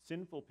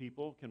sinful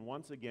people can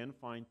once again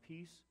find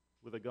peace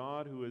with a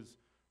God who is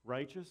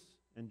righteous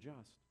and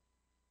just.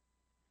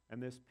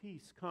 And this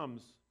peace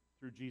comes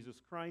through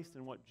Jesus Christ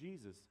and what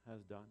Jesus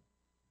has done.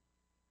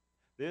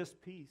 This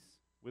peace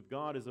with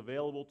God is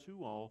available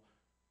to all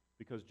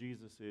because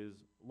Jesus is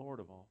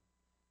Lord of all.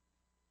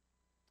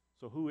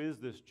 So who is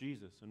this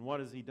Jesus and what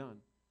has He done?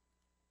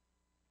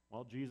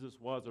 Well, Jesus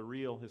was a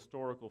real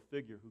historical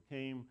figure who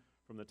came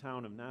from the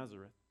town of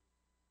Nazareth.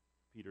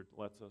 Peter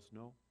lets us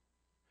know.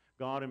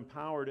 God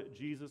empowered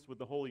Jesus with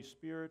the Holy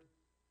Spirit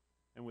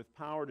and with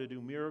power to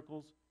do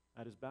miracles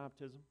at His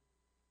baptism.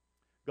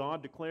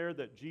 God declared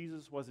that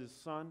Jesus was His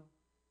Son,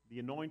 the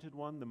Anointed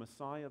One, the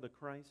Messiah, the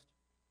Christ.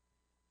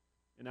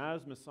 And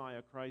as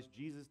Messiah Christ,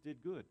 Jesus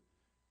did good.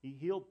 He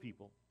healed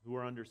people who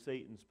were under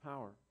Satan's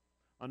power,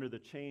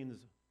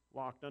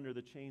 locked under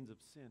the chains of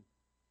sin.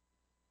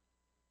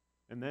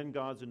 And then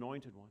God's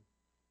Anointed One,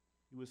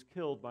 He was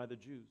killed by the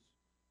Jews.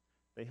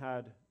 They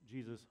had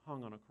Jesus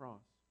hung on a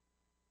cross.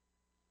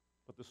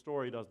 But the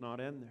story does not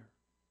end there.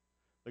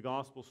 The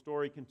gospel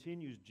story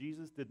continues.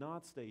 Jesus did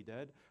not stay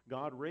dead.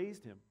 God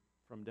raised Him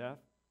from death.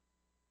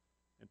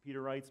 And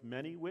Peter writes,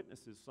 many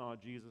witnesses saw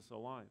Jesus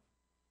alive.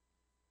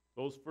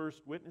 Those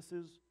first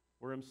witnesses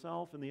were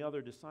himself and the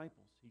other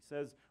disciples. He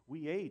says,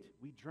 we ate,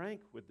 we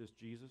drank with this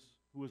Jesus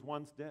who was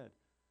once dead,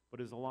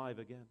 but is alive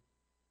again.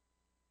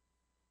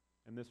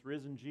 And this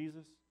risen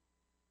Jesus,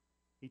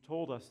 he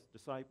told us,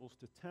 disciples,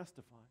 to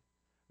testify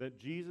that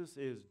Jesus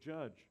is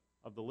judge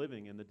of the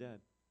living and the dead.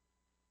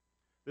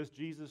 This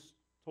Jesus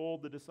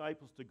told the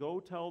disciples to go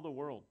tell the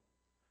world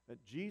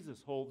that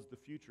Jesus holds the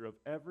future of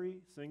every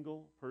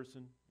single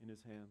person in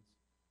his hands.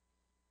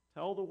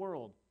 Tell the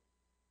world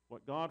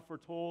what God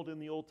foretold in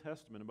the Old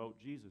Testament about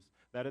Jesus,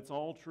 that it's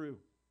all true,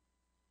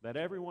 that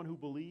everyone who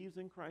believes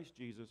in Christ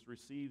Jesus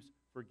receives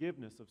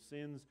forgiveness of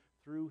sins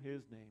through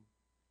his name.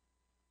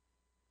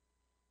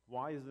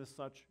 Why is this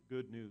such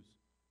good news?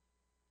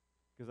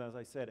 Because as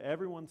I said,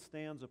 everyone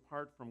stands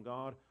apart from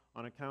God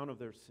on account of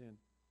their sin.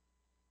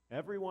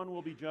 Everyone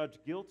will be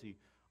judged guilty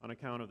on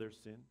account of their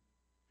sin.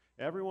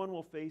 Everyone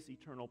will face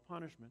eternal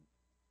punishment,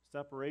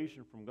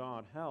 separation from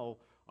God, hell,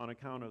 on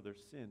account of their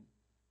sin.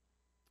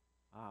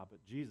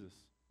 But Jesus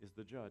is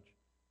the judge.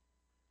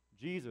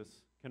 Jesus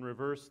can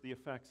reverse the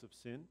effects of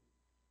sin.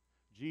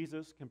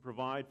 Jesus can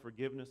provide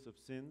forgiveness of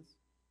sins.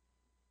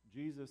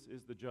 Jesus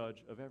is the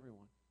judge of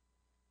everyone.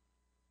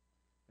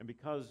 And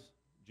because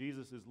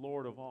Jesus is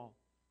Lord of all,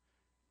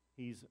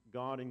 he's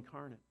God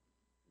incarnate,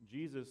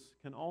 Jesus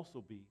can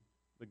also be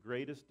the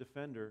greatest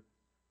defender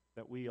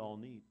that we all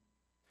need.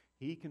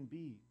 He can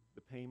be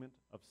the payment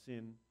of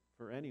sin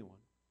for anyone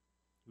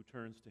who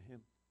turns to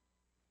him.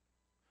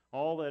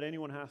 All that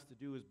anyone has to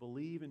do is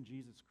believe in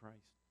Jesus Christ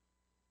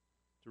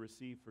to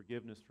receive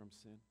forgiveness from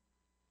sin.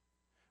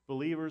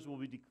 Believers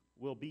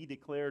will be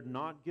declared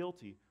not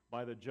guilty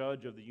by the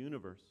judge of the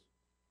universe.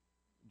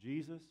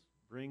 Jesus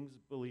brings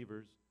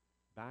believers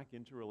back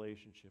into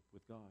relationship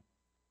with God.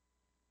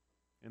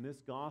 And this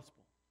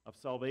gospel of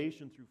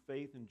salvation through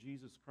faith in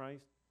Jesus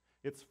Christ,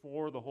 it's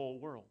for the whole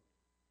world.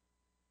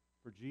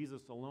 For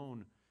Jesus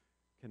alone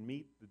can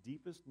meet the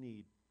deepest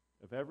need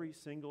of every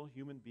single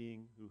human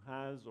being who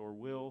has or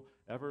will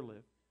ever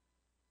live.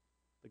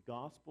 The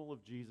gospel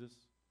of Jesus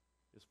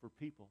is for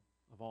people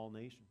of all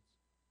nations.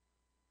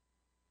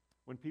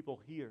 When people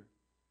hear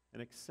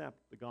and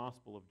accept the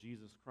gospel of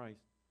Jesus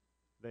Christ,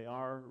 they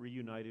are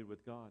reunited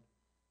with God.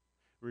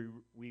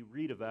 We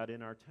read of that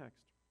in our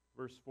text,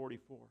 verse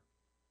 44.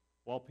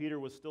 While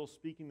Peter was still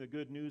speaking the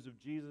good news of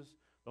Jesus,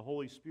 the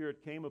Holy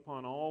Spirit came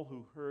upon all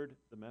who heard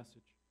the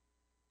message.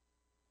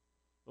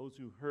 Those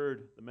who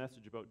heard the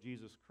message about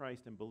Jesus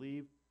Christ and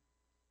believed,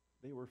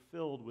 they were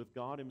filled with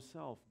God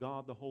himself,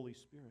 God the Holy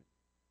Spirit.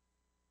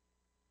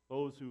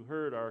 Those who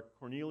heard are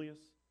Cornelius,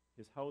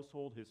 his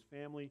household, his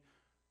family,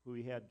 who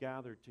he had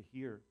gathered to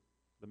hear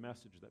the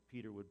message that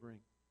Peter would bring.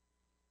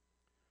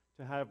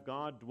 To have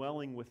God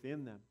dwelling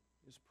within them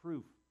is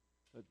proof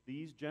that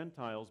these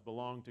Gentiles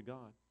belong to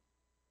God.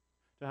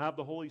 To have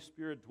the Holy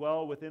Spirit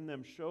dwell within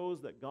them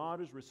shows that God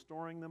is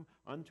restoring them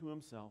unto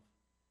himself.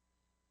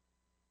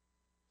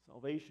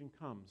 Salvation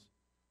comes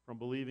from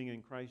believing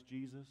in Christ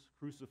Jesus,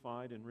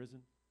 crucified and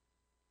risen.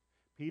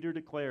 Peter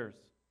declares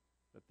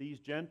that these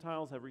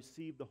Gentiles have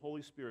received the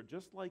Holy Spirit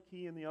just like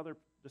he and the other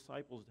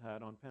disciples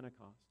had on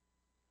Pentecost.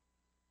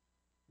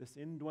 This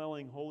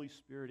indwelling Holy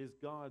Spirit is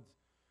God's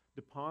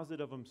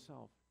deposit of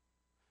himself,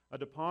 a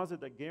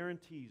deposit that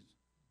guarantees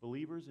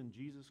believers in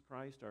Jesus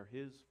Christ are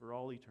his for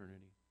all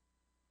eternity.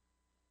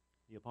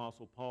 The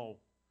Apostle Paul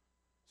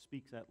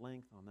speaks at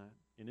length on that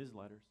in his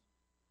letters.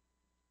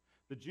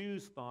 The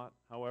Jews thought,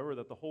 however,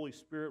 that the Holy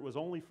Spirit was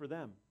only for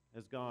them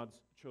as God's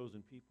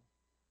chosen people.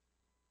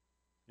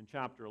 In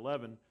chapter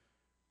 11,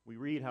 we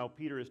read how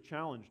Peter is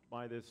challenged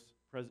by this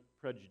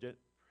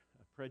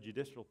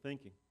prejudicial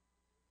thinking.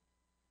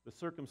 The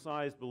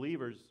circumcised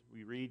believers,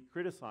 we read,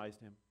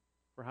 criticized him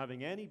for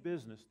having any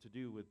business to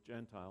do with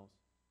Gentiles.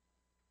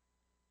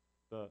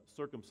 The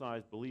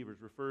circumcised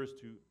believers refers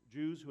to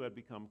Jews who had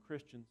become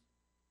Christians.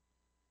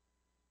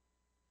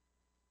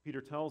 Peter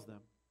tells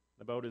them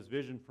about his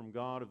vision from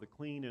God of the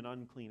clean and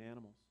unclean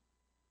animals.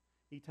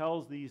 He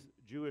tells these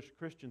Jewish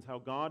Christians how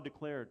God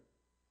declared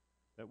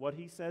that what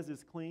he says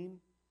is clean,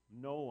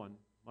 no one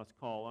must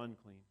call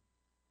unclean.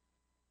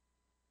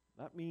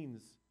 That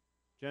means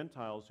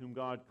Gentiles whom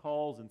God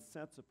calls and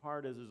sets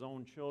apart as his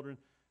own children,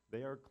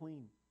 they are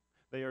clean.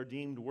 They are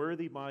deemed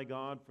worthy by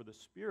God for the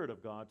Spirit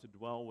of God to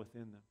dwell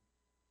within them.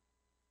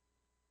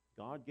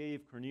 God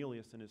gave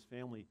Cornelius and his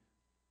family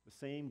the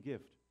same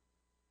gift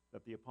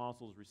that the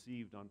apostles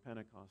received on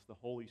Pentecost, the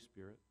Holy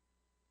Spirit.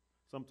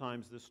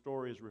 Sometimes this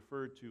story is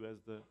referred to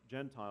as the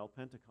Gentile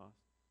Pentecost.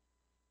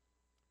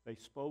 They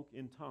spoke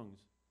in tongues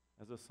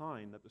as a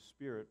sign that the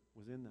Spirit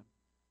was in them.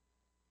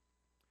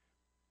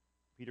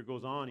 Peter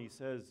goes on, he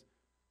says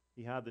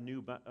he had the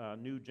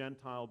new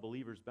Gentile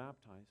believers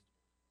baptized.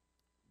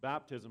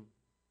 Baptism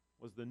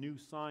was the new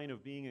sign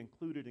of being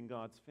included in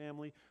God's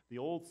family. The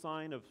old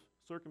sign of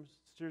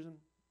circumcision,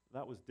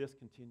 that was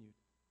discontinued.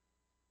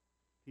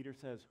 Peter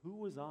says, who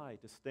was I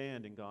to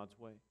stand in God's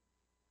way?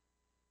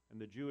 And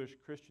the Jewish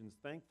Christians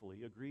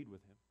thankfully agreed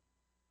with him.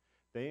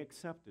 They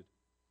accepted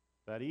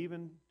that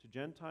even to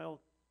Gentiles,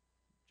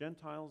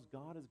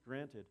 God has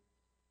granted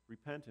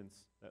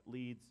repentance that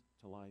leads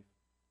to life.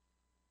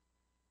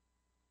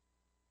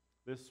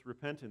 This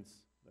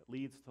repentance that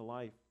leads to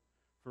life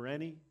for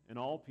any and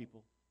all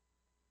people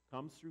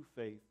comes through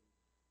faith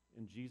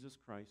in Jesus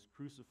Christ,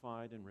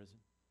 crucified and risen.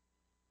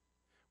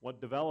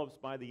 What develops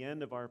by the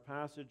end of our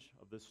passage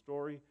of this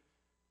story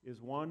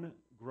is one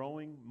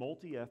growing,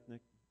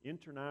 multi-ethnic,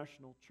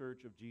 international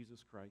church of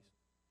Jesus Christ.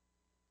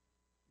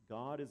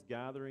 God is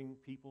gathering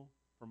people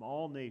from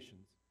all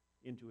nations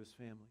into his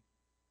family.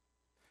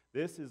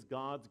 This is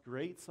God's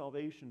great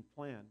salvation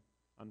plan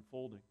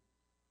unfolding.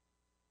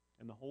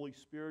 And the Holy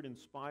Spirit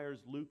inspires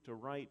Luke to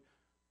write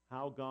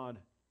how God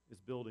is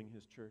building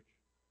his church,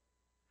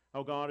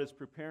 how God is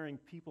preparing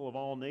people of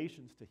all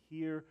nations to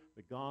hear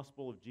the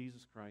gospel of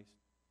Jesus Christ.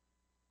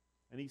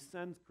 And he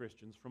sends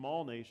Christians from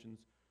all nations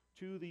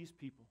to these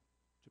people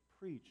to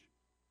preach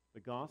the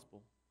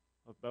gospel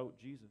about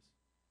Jesus.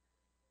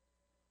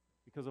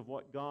 Because of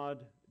what God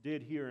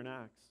did here in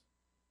Acts,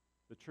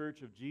 the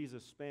church of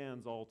Jesus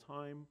spans all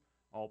time,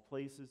 all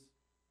places,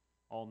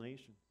 all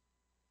nations.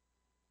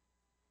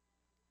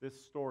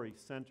 This story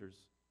centers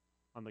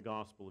on the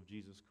gospel of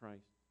Jesus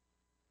Christ.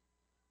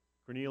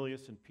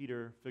 Cornelius and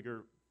Peter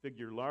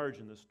figure large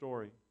in the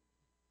story,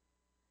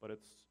 but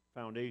its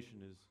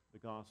foundation is the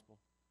gospel.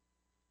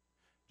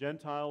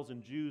 Gentiles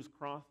and Jews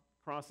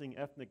crossing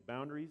ethnic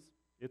boundaries,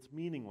 it's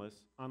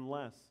meaningless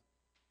unless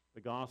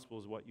the gospel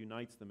is what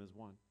unites them as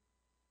one.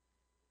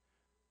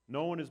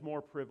 No one is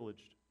more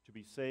privileged to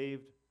be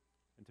saved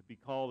and to be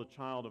called a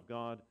child of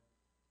God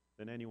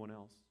than anyone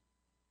else.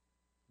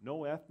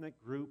 No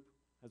ethnic group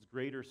has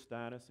greater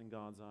status in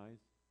God's eyes.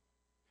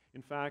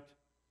 In fact,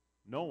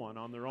 no one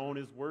on their own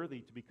is worthy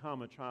to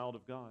become a child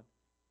of God.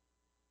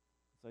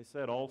 As I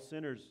said, all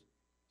sinners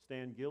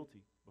stand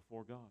guilty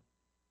before God.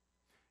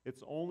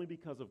 It's only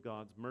because of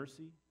God's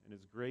mercy and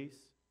his grace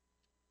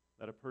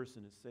that a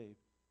person is saved.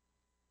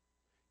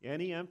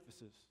 Any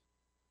emphasis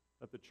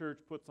that the church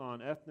puts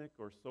on ethnic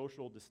or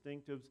social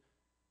distinctives,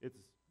 it's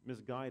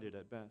misguided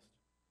at best.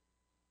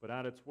 But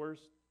at its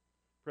worst,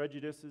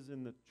 prejudices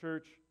in the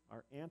church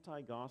are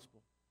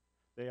anti-gospel.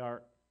 They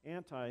are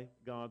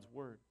anti-God's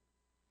word.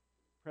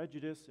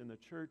 Prejudice in the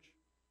church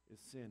is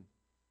sin.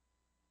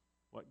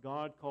 What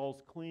God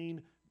calls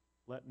clean,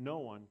 let no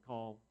one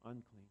call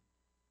unclean.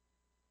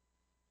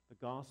 The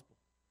gospel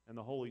and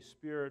the Holy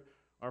Spirit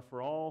are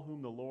for all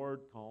whom the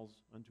Lord calls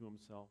unto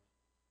himself.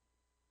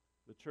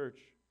 The church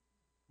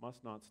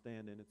must not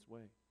stand in its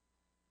way.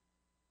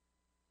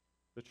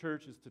 The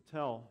church is to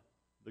tell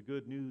the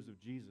good news of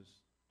Jesus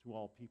to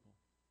all people.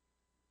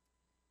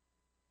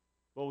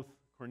 Both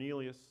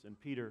Cornelius and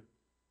Peter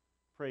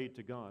prayed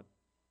to God.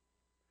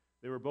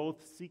 They were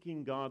both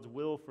seeking God's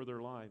will for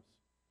their lives.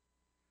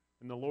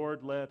 And the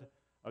Lord led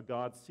a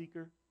God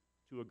seeker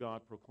to a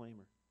God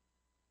proclaimer.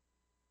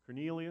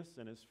 Cornelius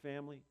and his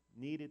family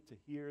needed to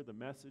hear the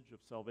message of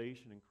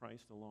salvation in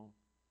Christ alone.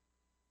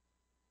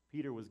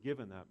 Peter was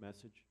given that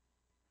message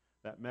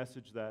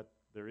that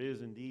there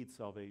is indeed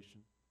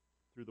salvation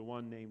through the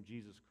one named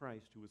Jesus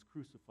Christ, who was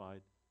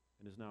crucified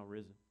and is now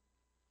risen.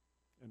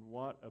 And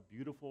what a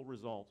beautiful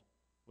result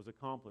was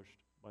accomplished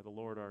by the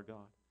Lord our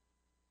God.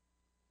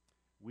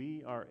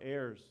 We are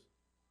heirs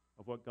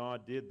of what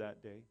God did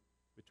that day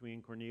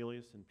between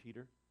Cornelius and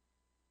Peter.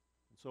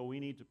 And so we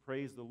need to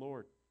praise the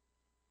Lord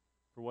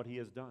for what he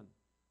has done,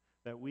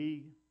 that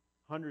we,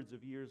 hundreds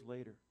of years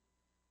later,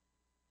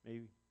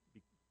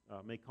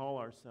 may call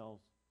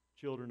ourselves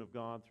children of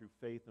God through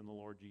faith in the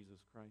Lord Jesus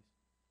Christ.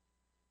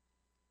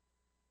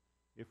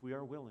 If we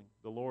are willing,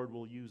 the Lord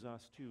will use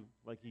us too,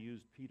 like he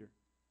used Peter.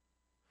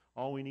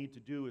 All we need to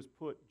do is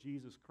put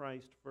Jesus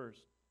Christ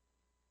first.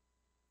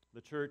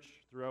 The church,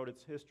 throughout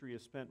its history,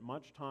 has spent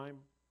much time,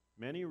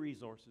 many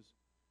resources,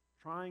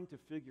 trying to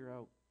figure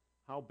out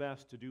how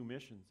best to do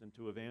missions and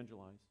to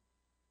evangelize.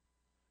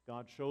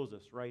 God shows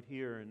us right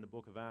here in the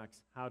book of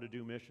Acts how to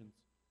do missions.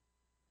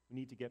 We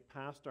need to get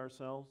past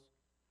ourselves,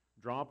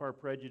 drop our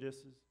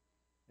prejudices,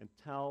 and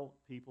tell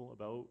people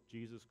about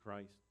Jesus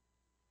Christ.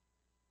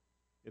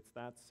 It's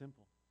that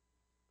simple.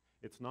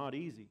 It's not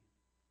easy,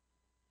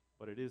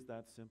 but it is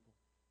that simple.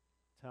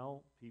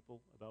 Tell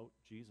people about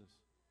Jesus.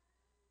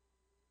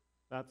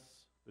 That's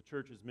the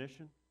church's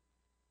mission.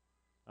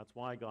 That's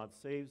why God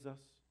saves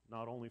us,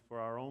 not only for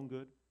our own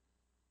good,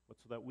 but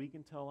so that we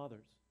can tell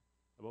others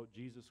about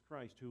Jesus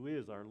Christ, who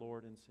is our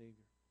Lord and Savior.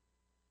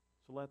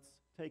 So let's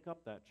take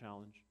up that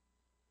challenge.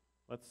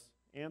 Let's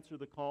answer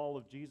the call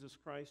of Jesus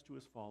Christ to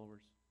his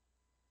followers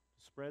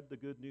to spread the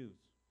good news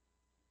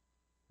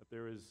that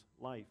there is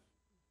life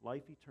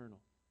eternal,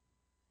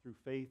 through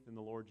faith in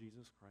the Lord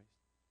Jesus Christ.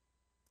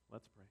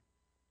 Let's pray.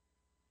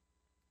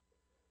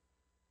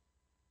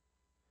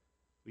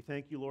 We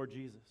thank you, Lord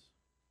Jesus,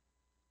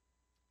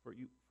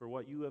 for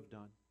what you have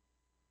done.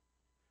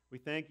 We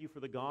thank you for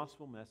the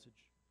gospel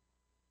message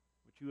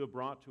which you have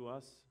brought to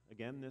us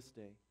again this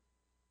day.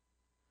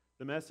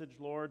 The message,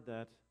 Lord,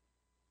 that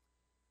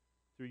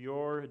through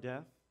your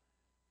death,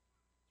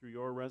 through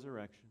your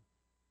resurrection,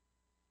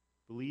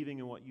 believing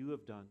in what you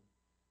have done,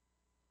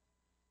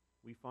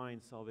 we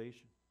find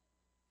salvation.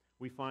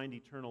 We find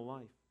eternal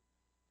life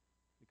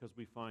because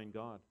we find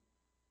God.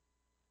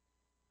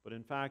 But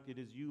in fact, it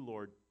is you,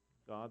 Lord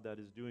God, that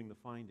is doing the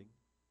finding.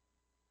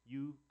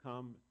 You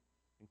come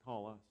and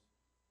call us.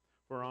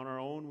 For on our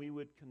own we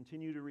would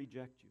continue to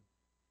reject you.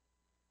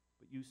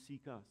 But you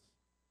seek us.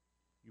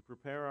 You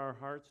prepare our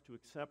hearts to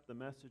accept the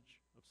message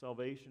of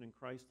salvation in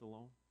Christ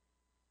alone.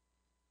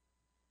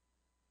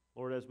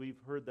 Lord, as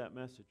we've heard that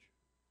message,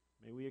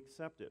 may we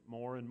accept it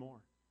more and more.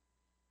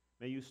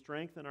 May you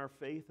strengthen our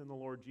faith in the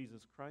Lord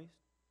Jesus Christ.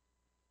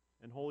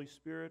 And Holy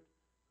Spirit,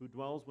 who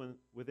dwells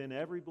within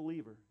every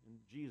believer in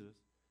Jesus,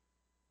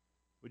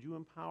 would you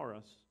empower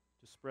us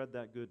to spread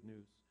that good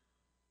news?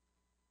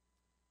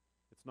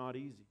 It's not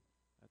easy.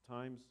 At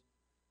times,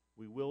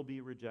 we will be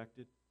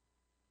rejected,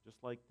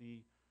 just like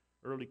the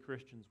early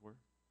Christians were.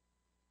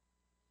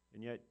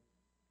 And yet,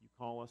 you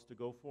call us to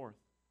go forth,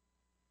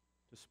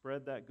 to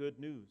spread that good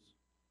news,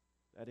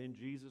 that in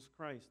Jesus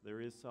Christ there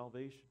is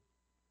salvation,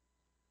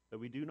 that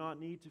we do not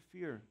need to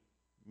fear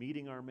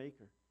meeting our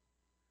Maker,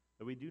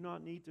 that we do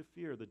not need to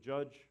fear the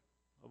judge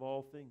of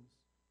all things,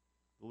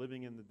 the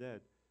living and the dead,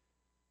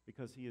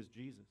 because he is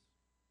Jesus.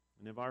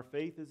 And if our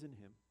faith is in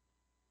him,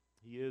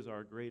 he is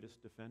our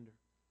greatest defender.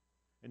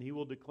 And he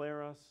will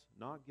declare us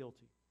not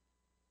guilty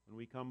when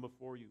we come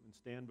before you and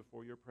stand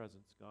before your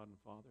presence, God and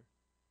Father.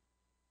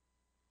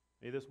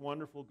 May this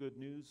wonderful good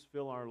news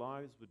fill our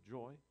lives with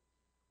joy,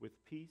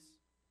 with peace,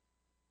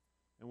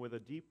 and with a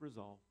deep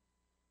resolve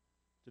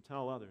to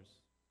tell others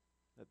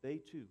that they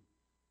too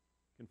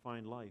can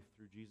find life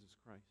through Jesus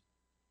Christ.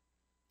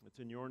 It's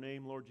in your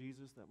name, Lord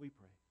Jesus, that we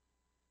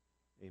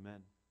pray. Amen.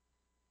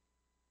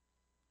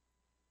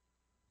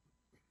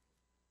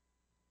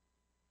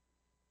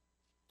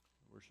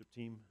 The worship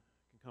team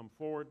can come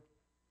forward.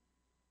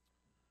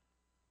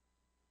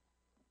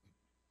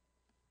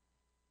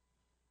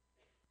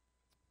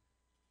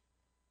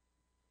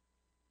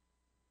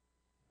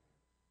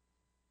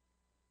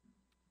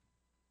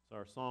 It's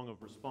our song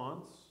of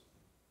response.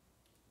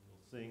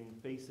 We'll sing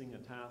Facing a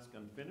Task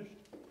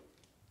Unfinished.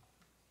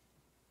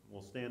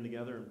 We'll stand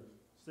together and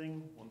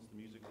sing once the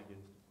music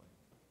begins to play.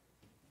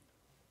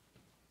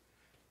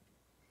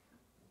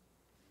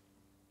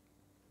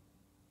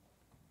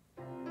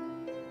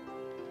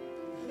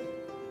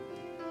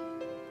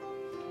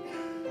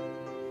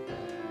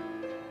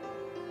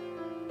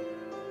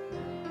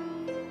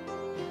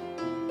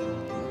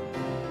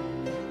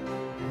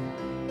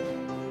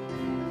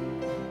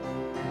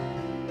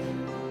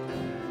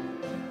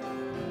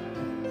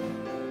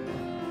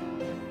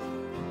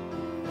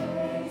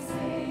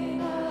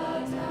 Facing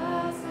a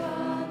task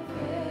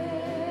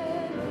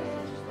unfinished.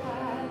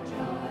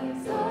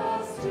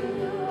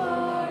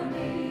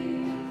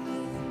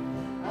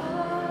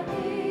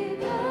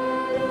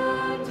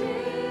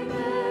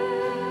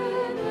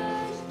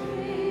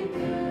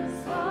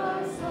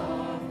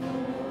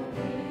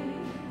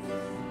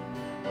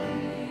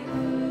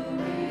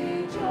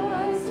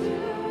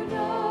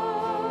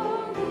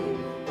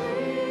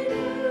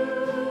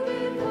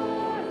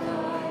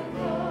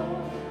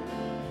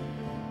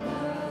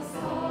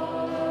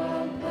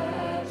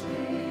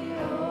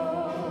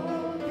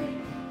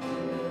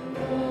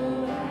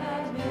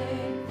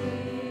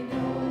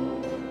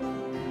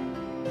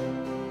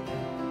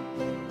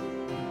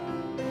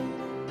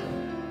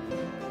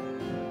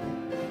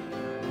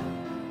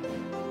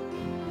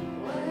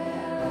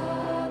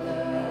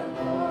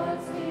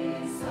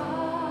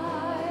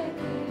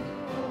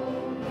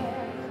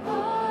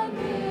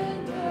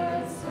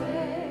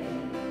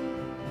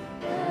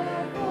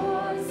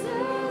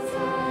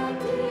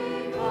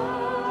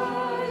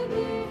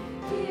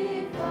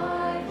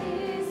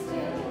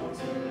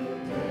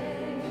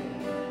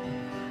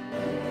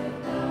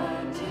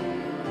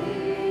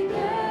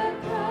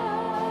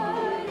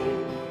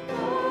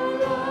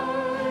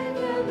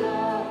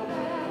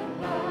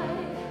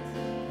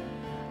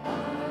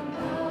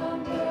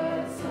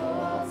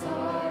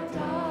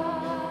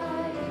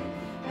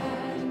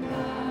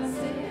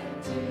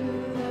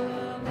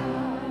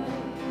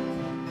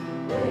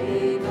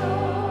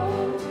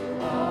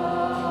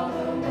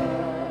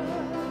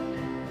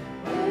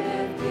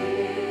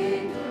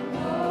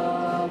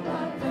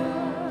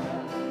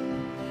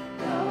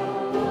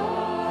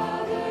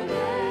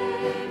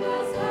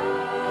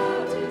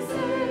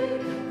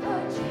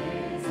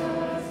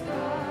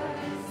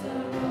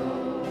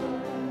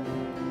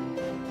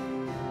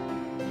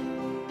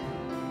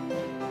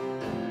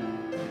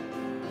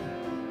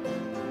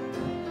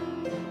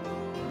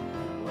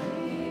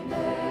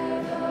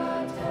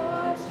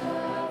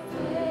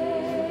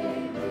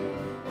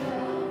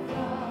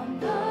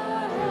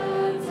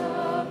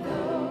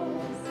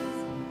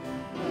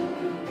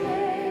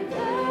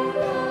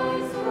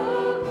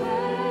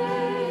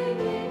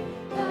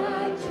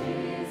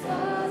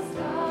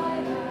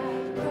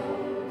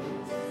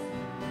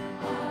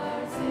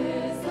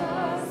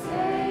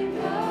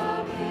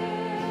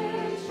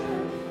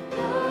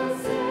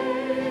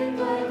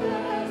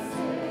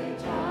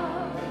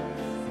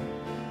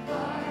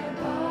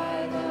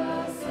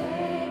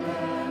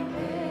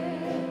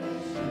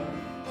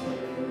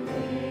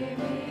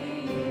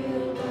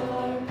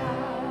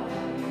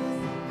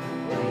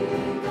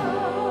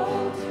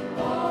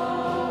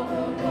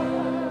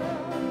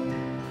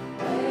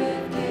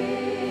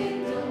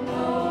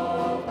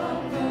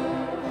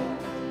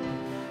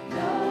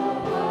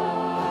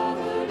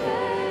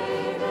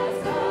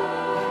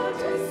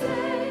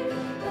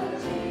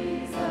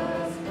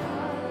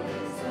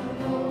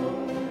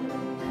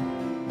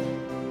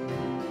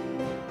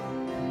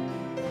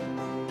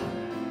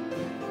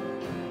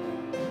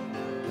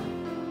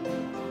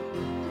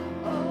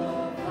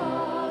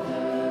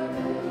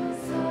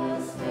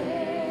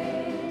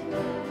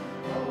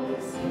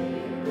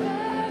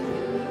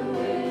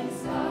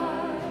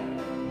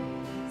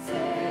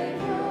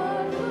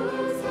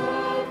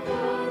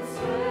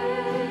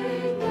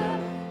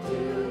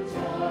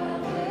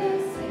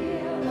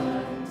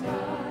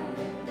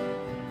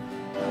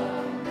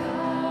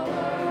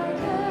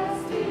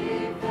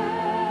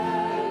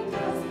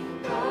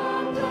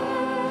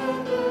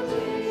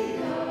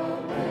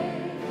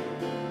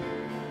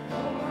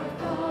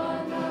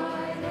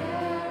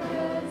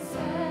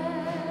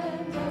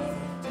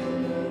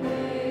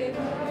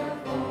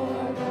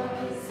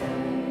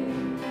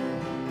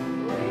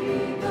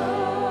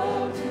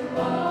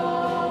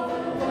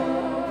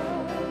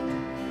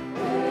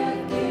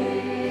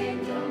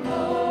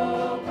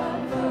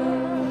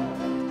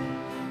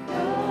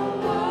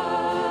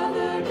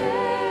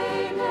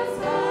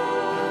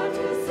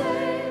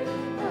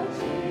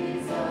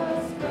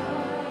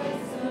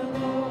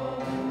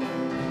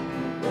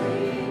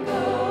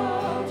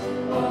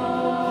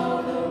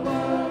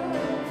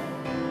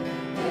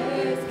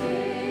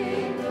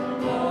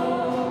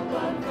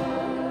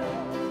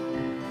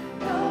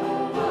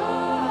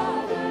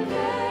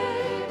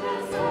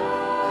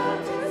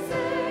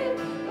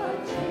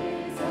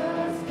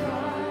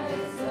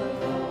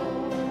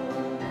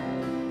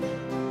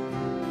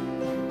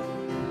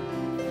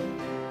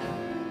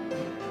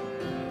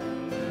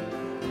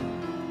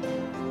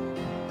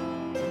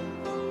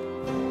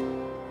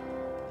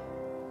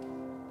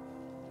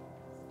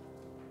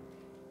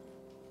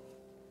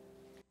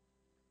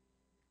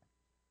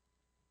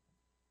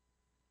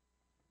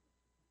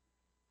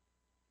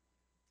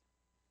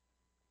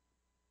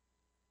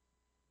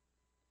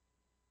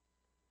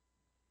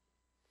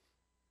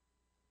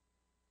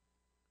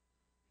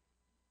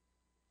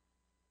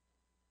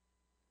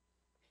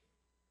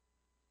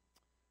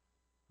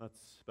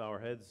 Let's bow our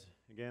heads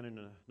again in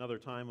another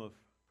time of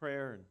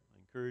prayer, and I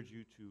encourage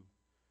you to,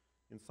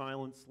 in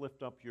silence,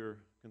 lift up your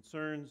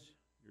concerns,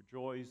 your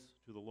joys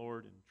to the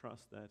Lord, and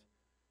trust that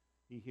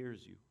He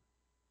hears you.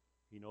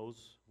 He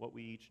knows what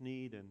we each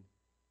need, and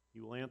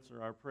He will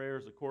answer our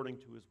prayers according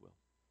to His will.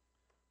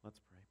 Let's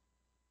pray.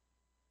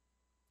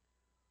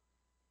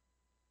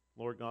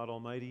 Lord God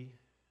Almighty,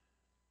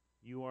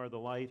 You are the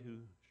light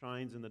who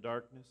shines in the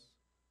darkness.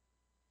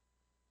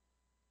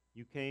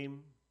 You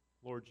came,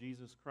 Lord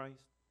Jesus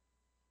Christ,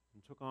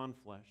 and took on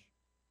flesh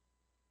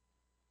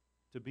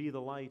to be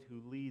the light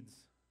who leads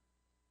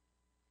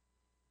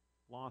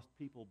lost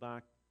people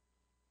back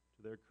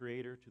to their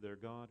Creator, to their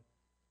God.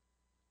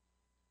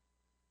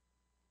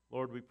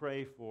 Lord, we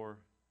pray for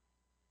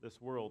this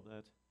world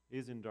that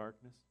is in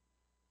darkness.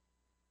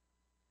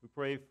 We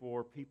pray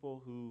for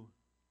people who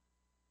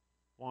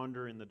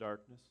wander in the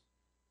darkness,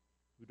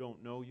 who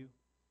don't know You,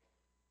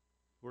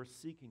 who are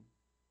seeking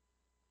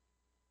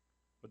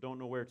but don't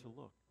know where to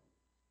look.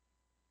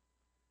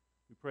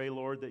 We pray,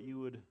 Lord, that You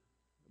would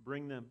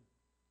bring them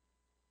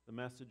the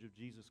message of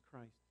Jesus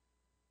Christ.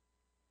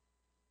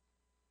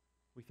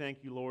 We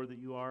thank You, Lord, that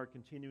You are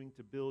continuing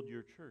to build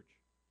Your church.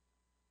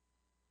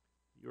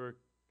 You are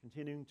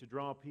continuing to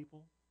draw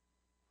people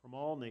from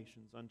all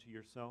nations unto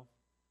Yourself,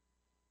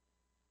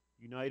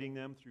 uniting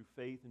them through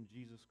faith in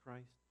Jesus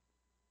Christ,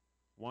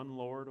 one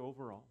Lord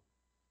over all.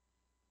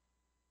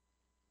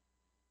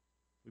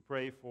 We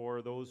pray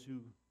for those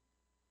who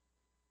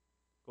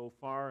go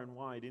far and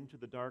wide into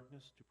the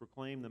darkness to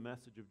proclaim the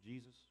message of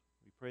Jesus.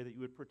 We pray that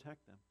You would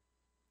protect them.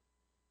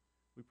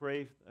 We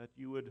pray that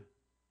You would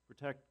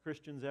protect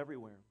Christians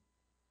everywhere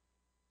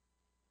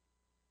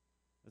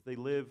as they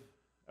live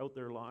out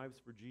their lives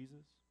for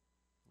Jesus,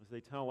 as they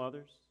tell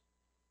others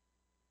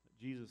that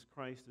Jesus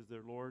Christ is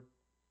their Lord,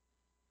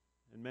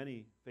 and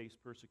many face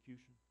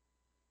persecution.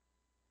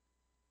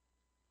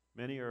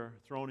 Many are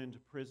thrown into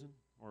prison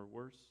or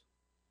worse.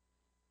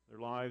 Their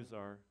lives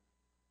are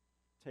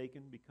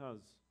taken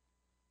because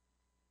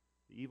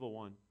the evil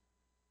one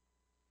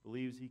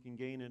believes he can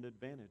gain an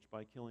advantage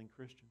by killing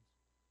Christians.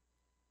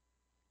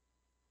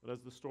 But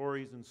as the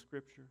stories in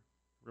Scripture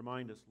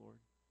remind us, Lord,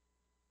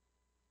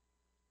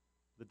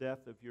 the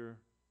death of Your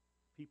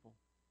people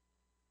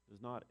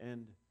does not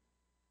end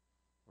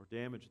or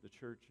damage the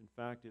church. In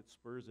fact, it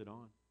spurs it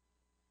on.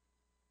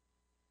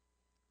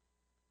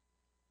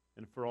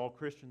 And for all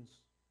Christians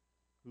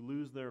who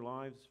lose their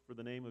lives for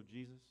the name of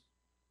Jesus,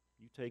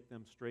 You take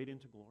them straight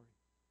into glory.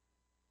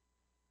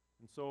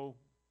 And so,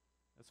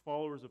 as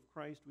followers of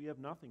Christ, we have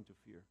nothing to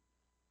fear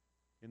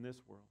in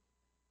this world.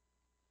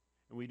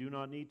 And we do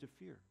not need to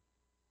fear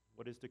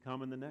what is to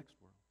come in the next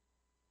world.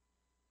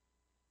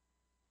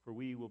 For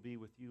we will be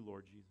with You,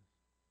 Lord Jesus,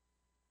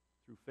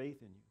 through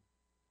faith in You.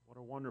 What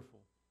a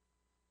wonderful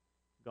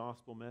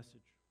gospel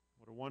message.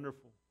 What a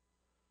wonderful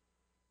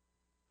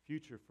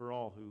future for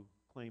all who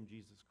claim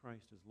Jesus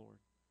Christ as Lord.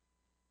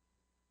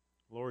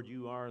 Lord,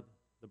 You are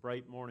the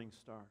bright morning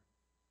star.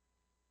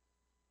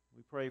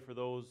 We pray for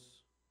those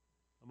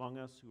among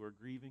us who are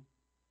grieving,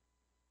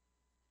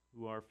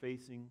 who are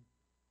facing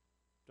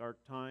dark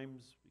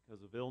times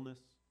because of illness,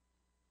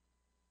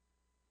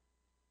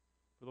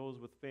 for those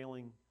with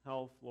failing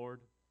health,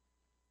 Lord,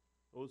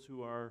 those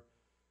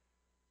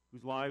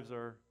whose lives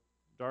are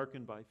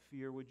darkened by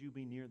fear. Would You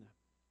be near them?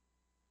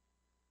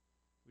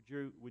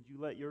 Would you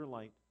let Your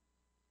light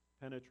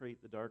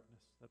penetrate the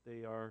darkness that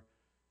they are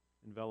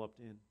enveloped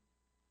in?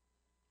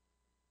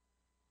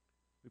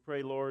 We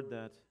pray, Lord,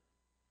 that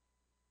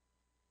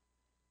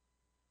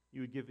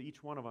You would give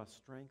each one of us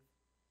strength,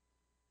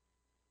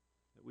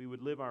 that we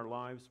would live our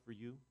lives for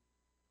You,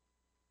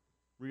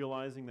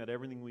 realizing that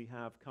everything we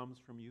have comes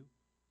from You.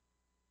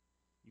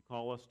 You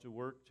call us to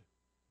work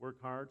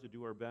hard, to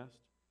do our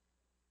best,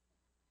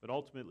 but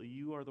ultimately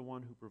You are the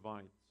one who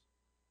provides.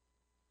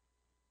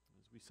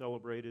 As we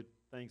celebrated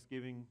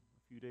Thanksgiving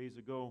a few days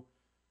ago,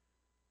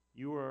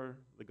 You are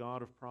the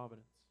God of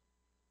providence.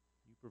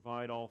 You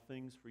provide all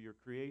things for Your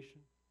creation.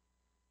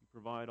 You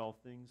provide all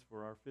things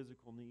for our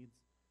physical needs.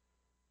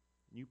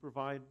 And You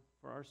provide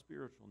for our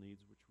spiritual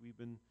needs, which we've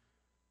been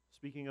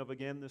speaking of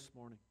again this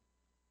morning.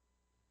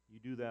 You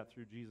do that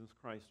through Jesus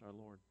Christ our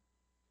Lord.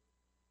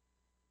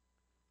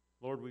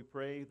 Lord, we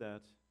pray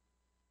that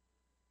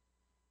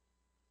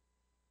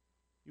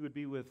You would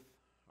be with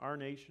our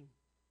nation,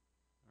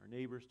 our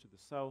neighbors to the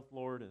south,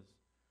 Lord, as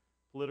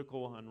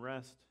political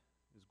unrest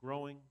is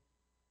growing,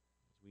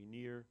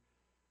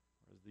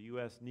 as the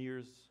U.S.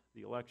 nears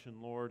the election,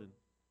 Lord, and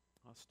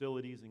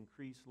hostilities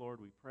increase,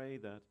 Lord. We pray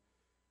that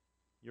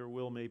Your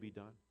will may be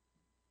done.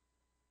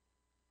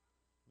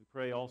 We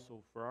pray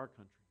also for our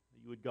country,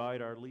 that You would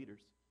guide our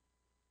leaders.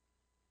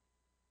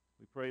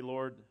 We pray,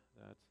 Lord,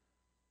 that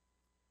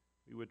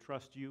we would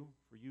trust You,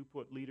 for You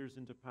put leaders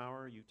into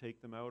power. You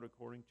take them out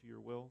according to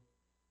Your will.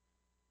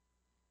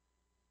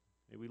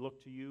 May we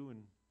look to You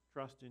and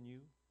trust in You.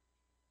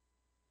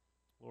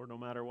 Lord, no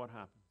matter what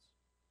happens,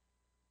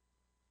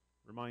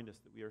 remind us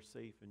that we are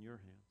safe in Your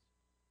hands.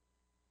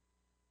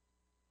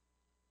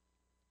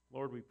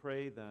 Lord, we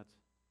pray that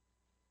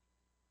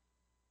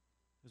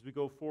As we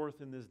go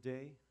forth in this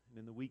day and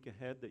in the week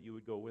ahead, that you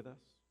would go with us.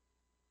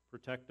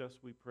 Protect us,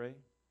 we pray,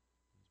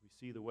 as we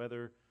see the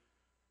weather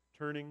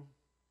turning,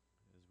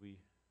 as we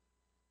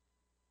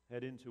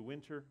head into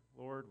winter,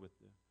 Lord, with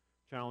the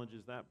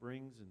challenges that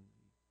brings and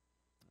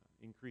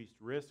increased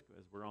risk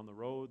as we're on the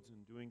roads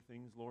and doing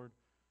things, Lord.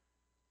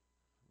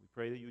 We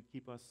pray that you would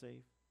keep us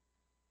safe.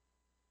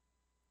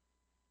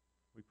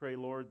 We pray,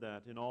 Lord,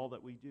 that in all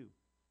that we do,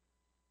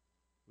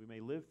 we may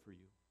live for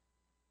you,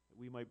 that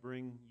we might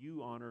bring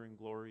you honor and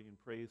glory and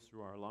praise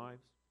through our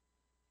lives,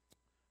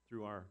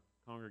 through our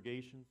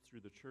congregations,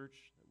 through the church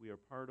that we are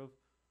part of,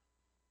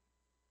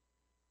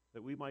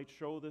 that we might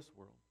show this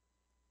world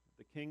that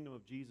the kingdom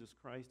of Jesus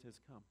Christ has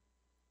come.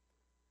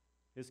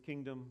 His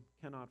kingdom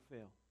cannot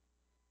fail,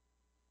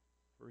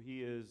 for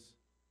he is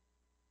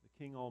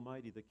the King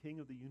Almighty, the King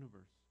of the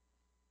universe.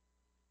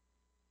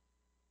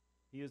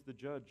 He is the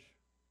judge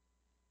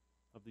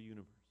of the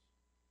universe,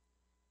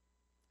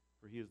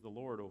 for he is the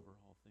Lord over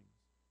all things.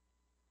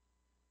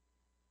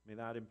 May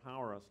that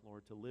empower us,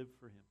 Lord, to live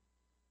for him,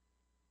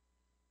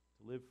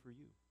 to live for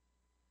you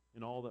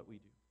in all that we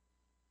do.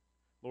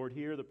 Lord,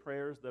 hear the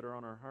prayers that are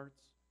on our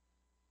hearts.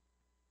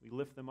 We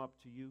lift them up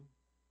to you,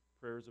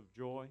 prayers of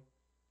joy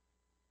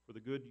for the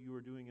good you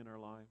are doing in our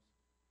lives,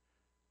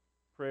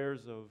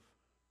 prayers of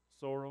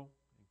sorrow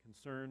and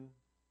concern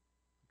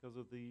because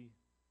of the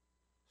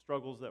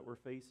struggles that we're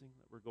facing,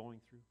 that we're going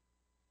through.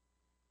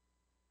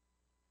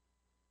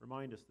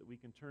 Remind us that we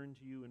can turn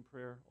to you in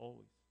prayer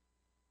always,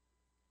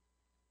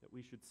 that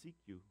we should seek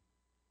you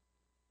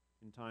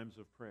in times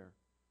of prayer,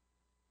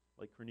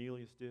 like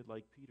Cornelius did,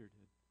 like Peter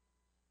did,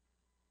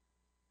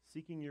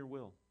 seeking your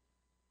will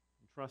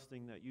and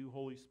trusting that you,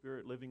 Holy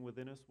Spirit, living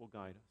within us, will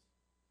guide us.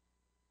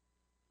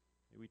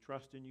 May we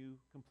trust in you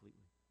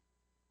completely.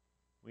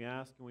 We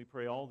ask and we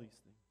pray all these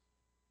things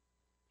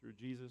through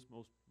Jesus'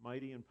 most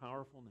mighty and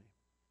powerful name.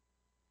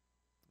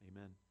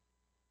 Amen.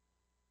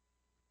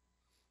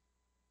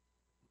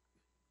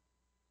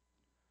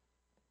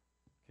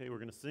 Okay, we're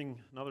going to sing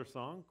another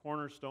song,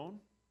 Cornerstone.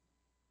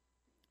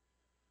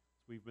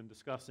 We've been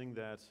discussing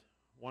that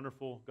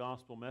wonderful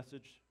gospel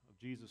message of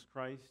Jesus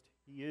Christ.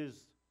 He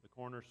is the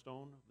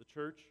cornerstone of the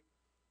church.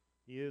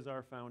 He is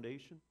our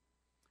foundation.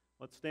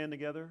 Let's stand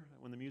together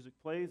when the music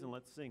plays and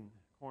let's sing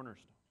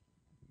Cornerstone.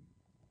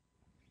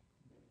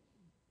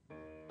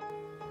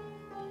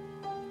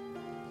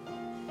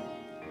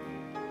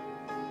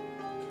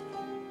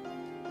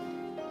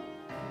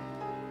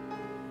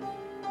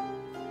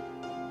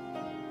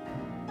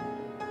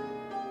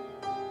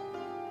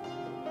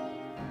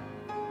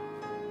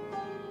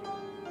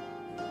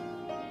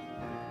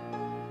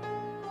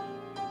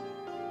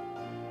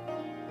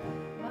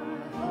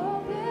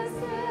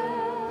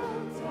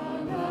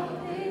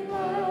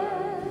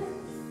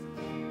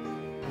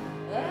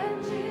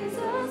 And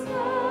Jesus'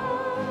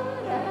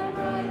 blood and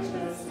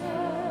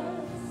righteousness.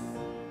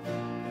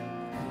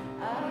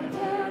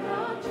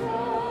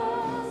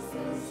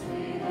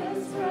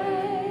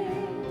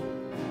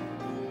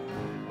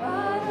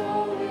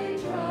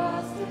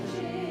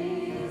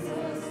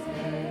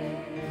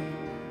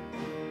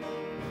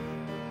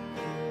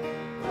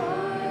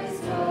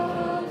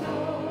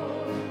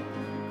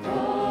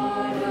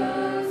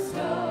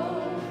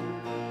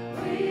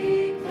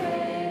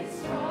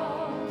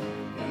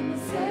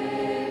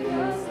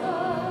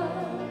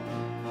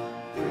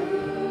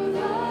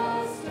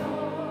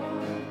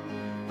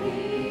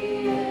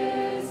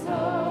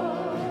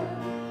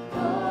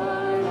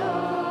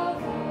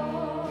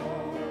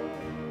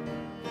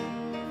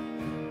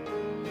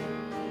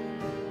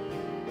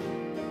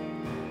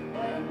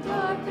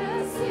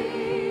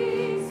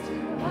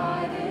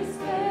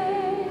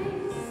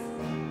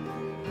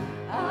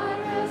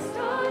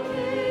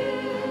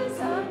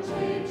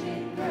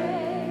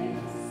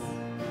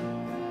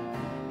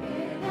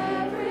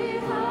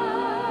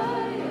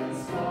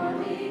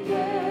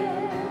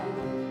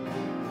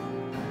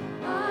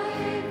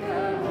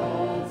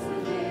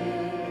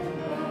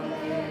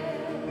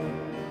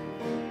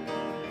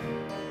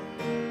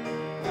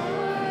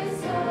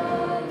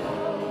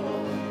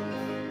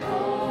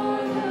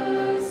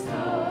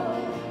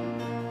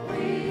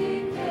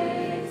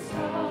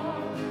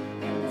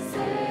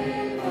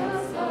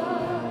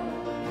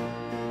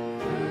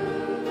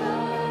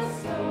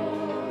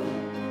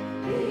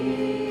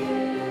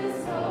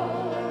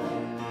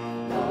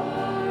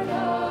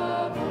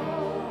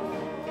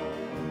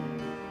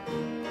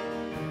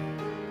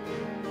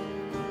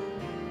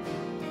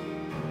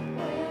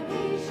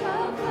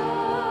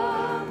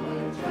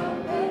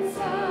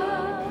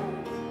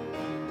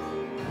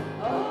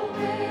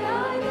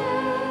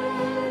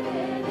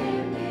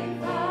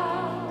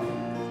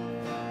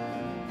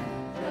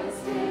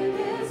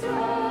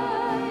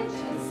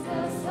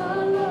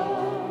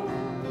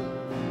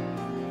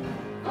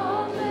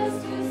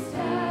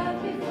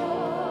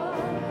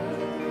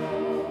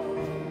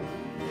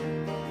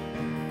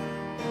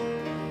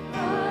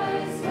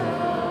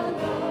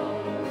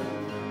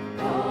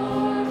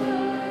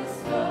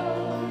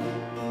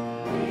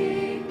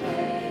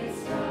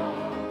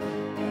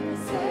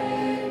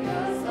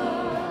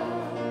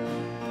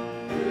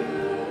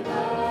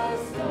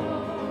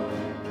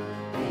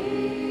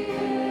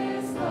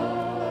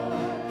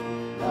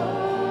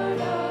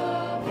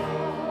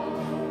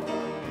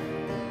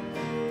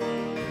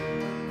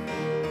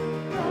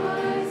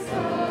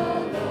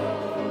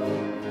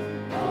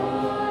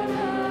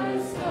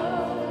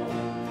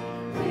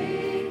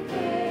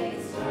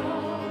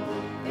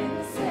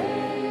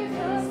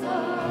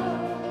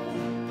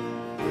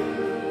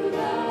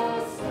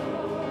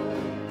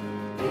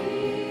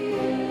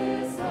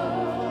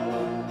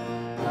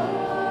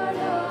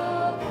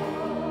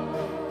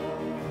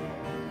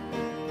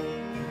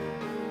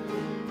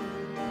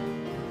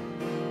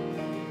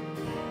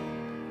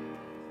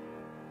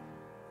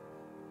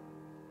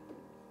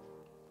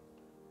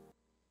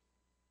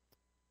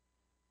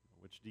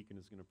 which deacon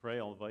is going to pray.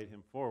 I'll invite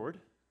him forward.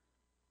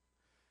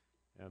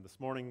 And this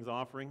morning's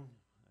offering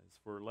is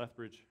for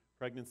Lethbridge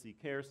Pregnancy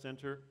Care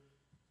Center,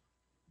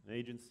 an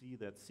agency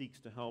that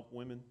seeks to help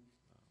women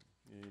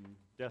in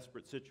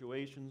desperate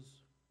situations,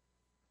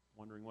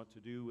 wondering what to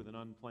do with an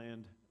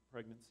unplanned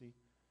pregnancy.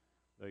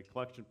 The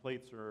collection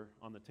plates are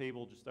on the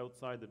table just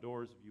outside the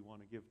doors if you want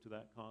to give to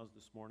that cause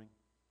this morning.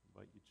 I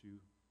invite you to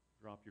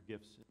drop your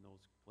gifts in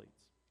those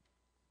plates.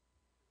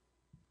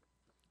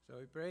 So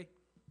we pray.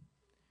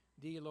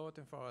 Dear Lord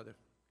and Father,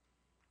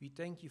 we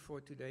thank you for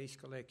today's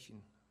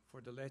collection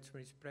for the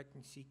Lethbridge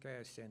Pregnancy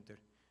Care Center.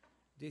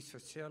 This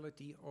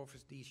facility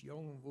offers these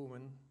young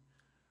women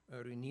a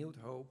renewed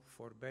hope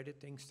for better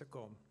things to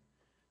come.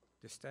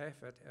 The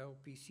staff at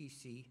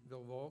LPCC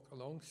will walk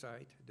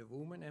alongside the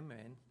women and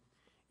men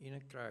in a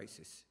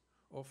crisis,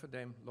 offer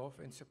them love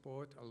and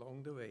support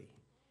along the way.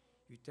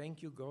 We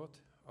thank you, God,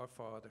 our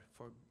Father,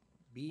 for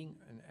being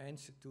an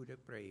answer to their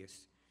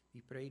prayers.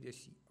 We pray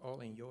this all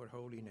in your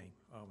holy name.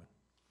 Amen.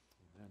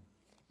 Amen.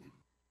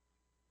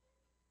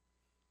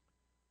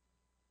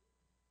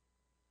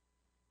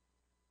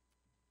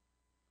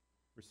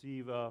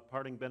 Receive a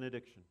parting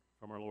benediction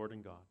from our Lord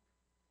and God.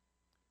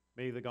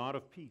 May the God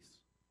of peace,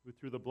 who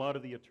through the blood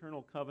of the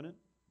eternal covenant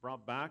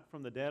brought back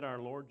from the dead our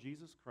Lord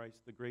Jesus Christ,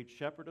 the great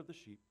shepherd of the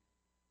sheep,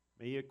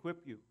 may he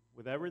equip you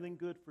with everything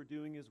good for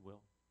doing his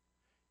will.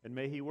 And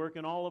may he work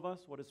in all of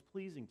us what is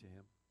pleasing to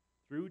him,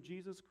 through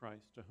Jesus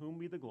Christ, to whom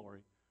be the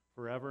glory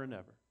forever and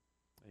ever.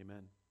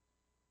 Amen.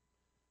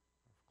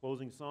 Our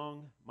closing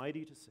song,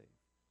 Mighty to Save.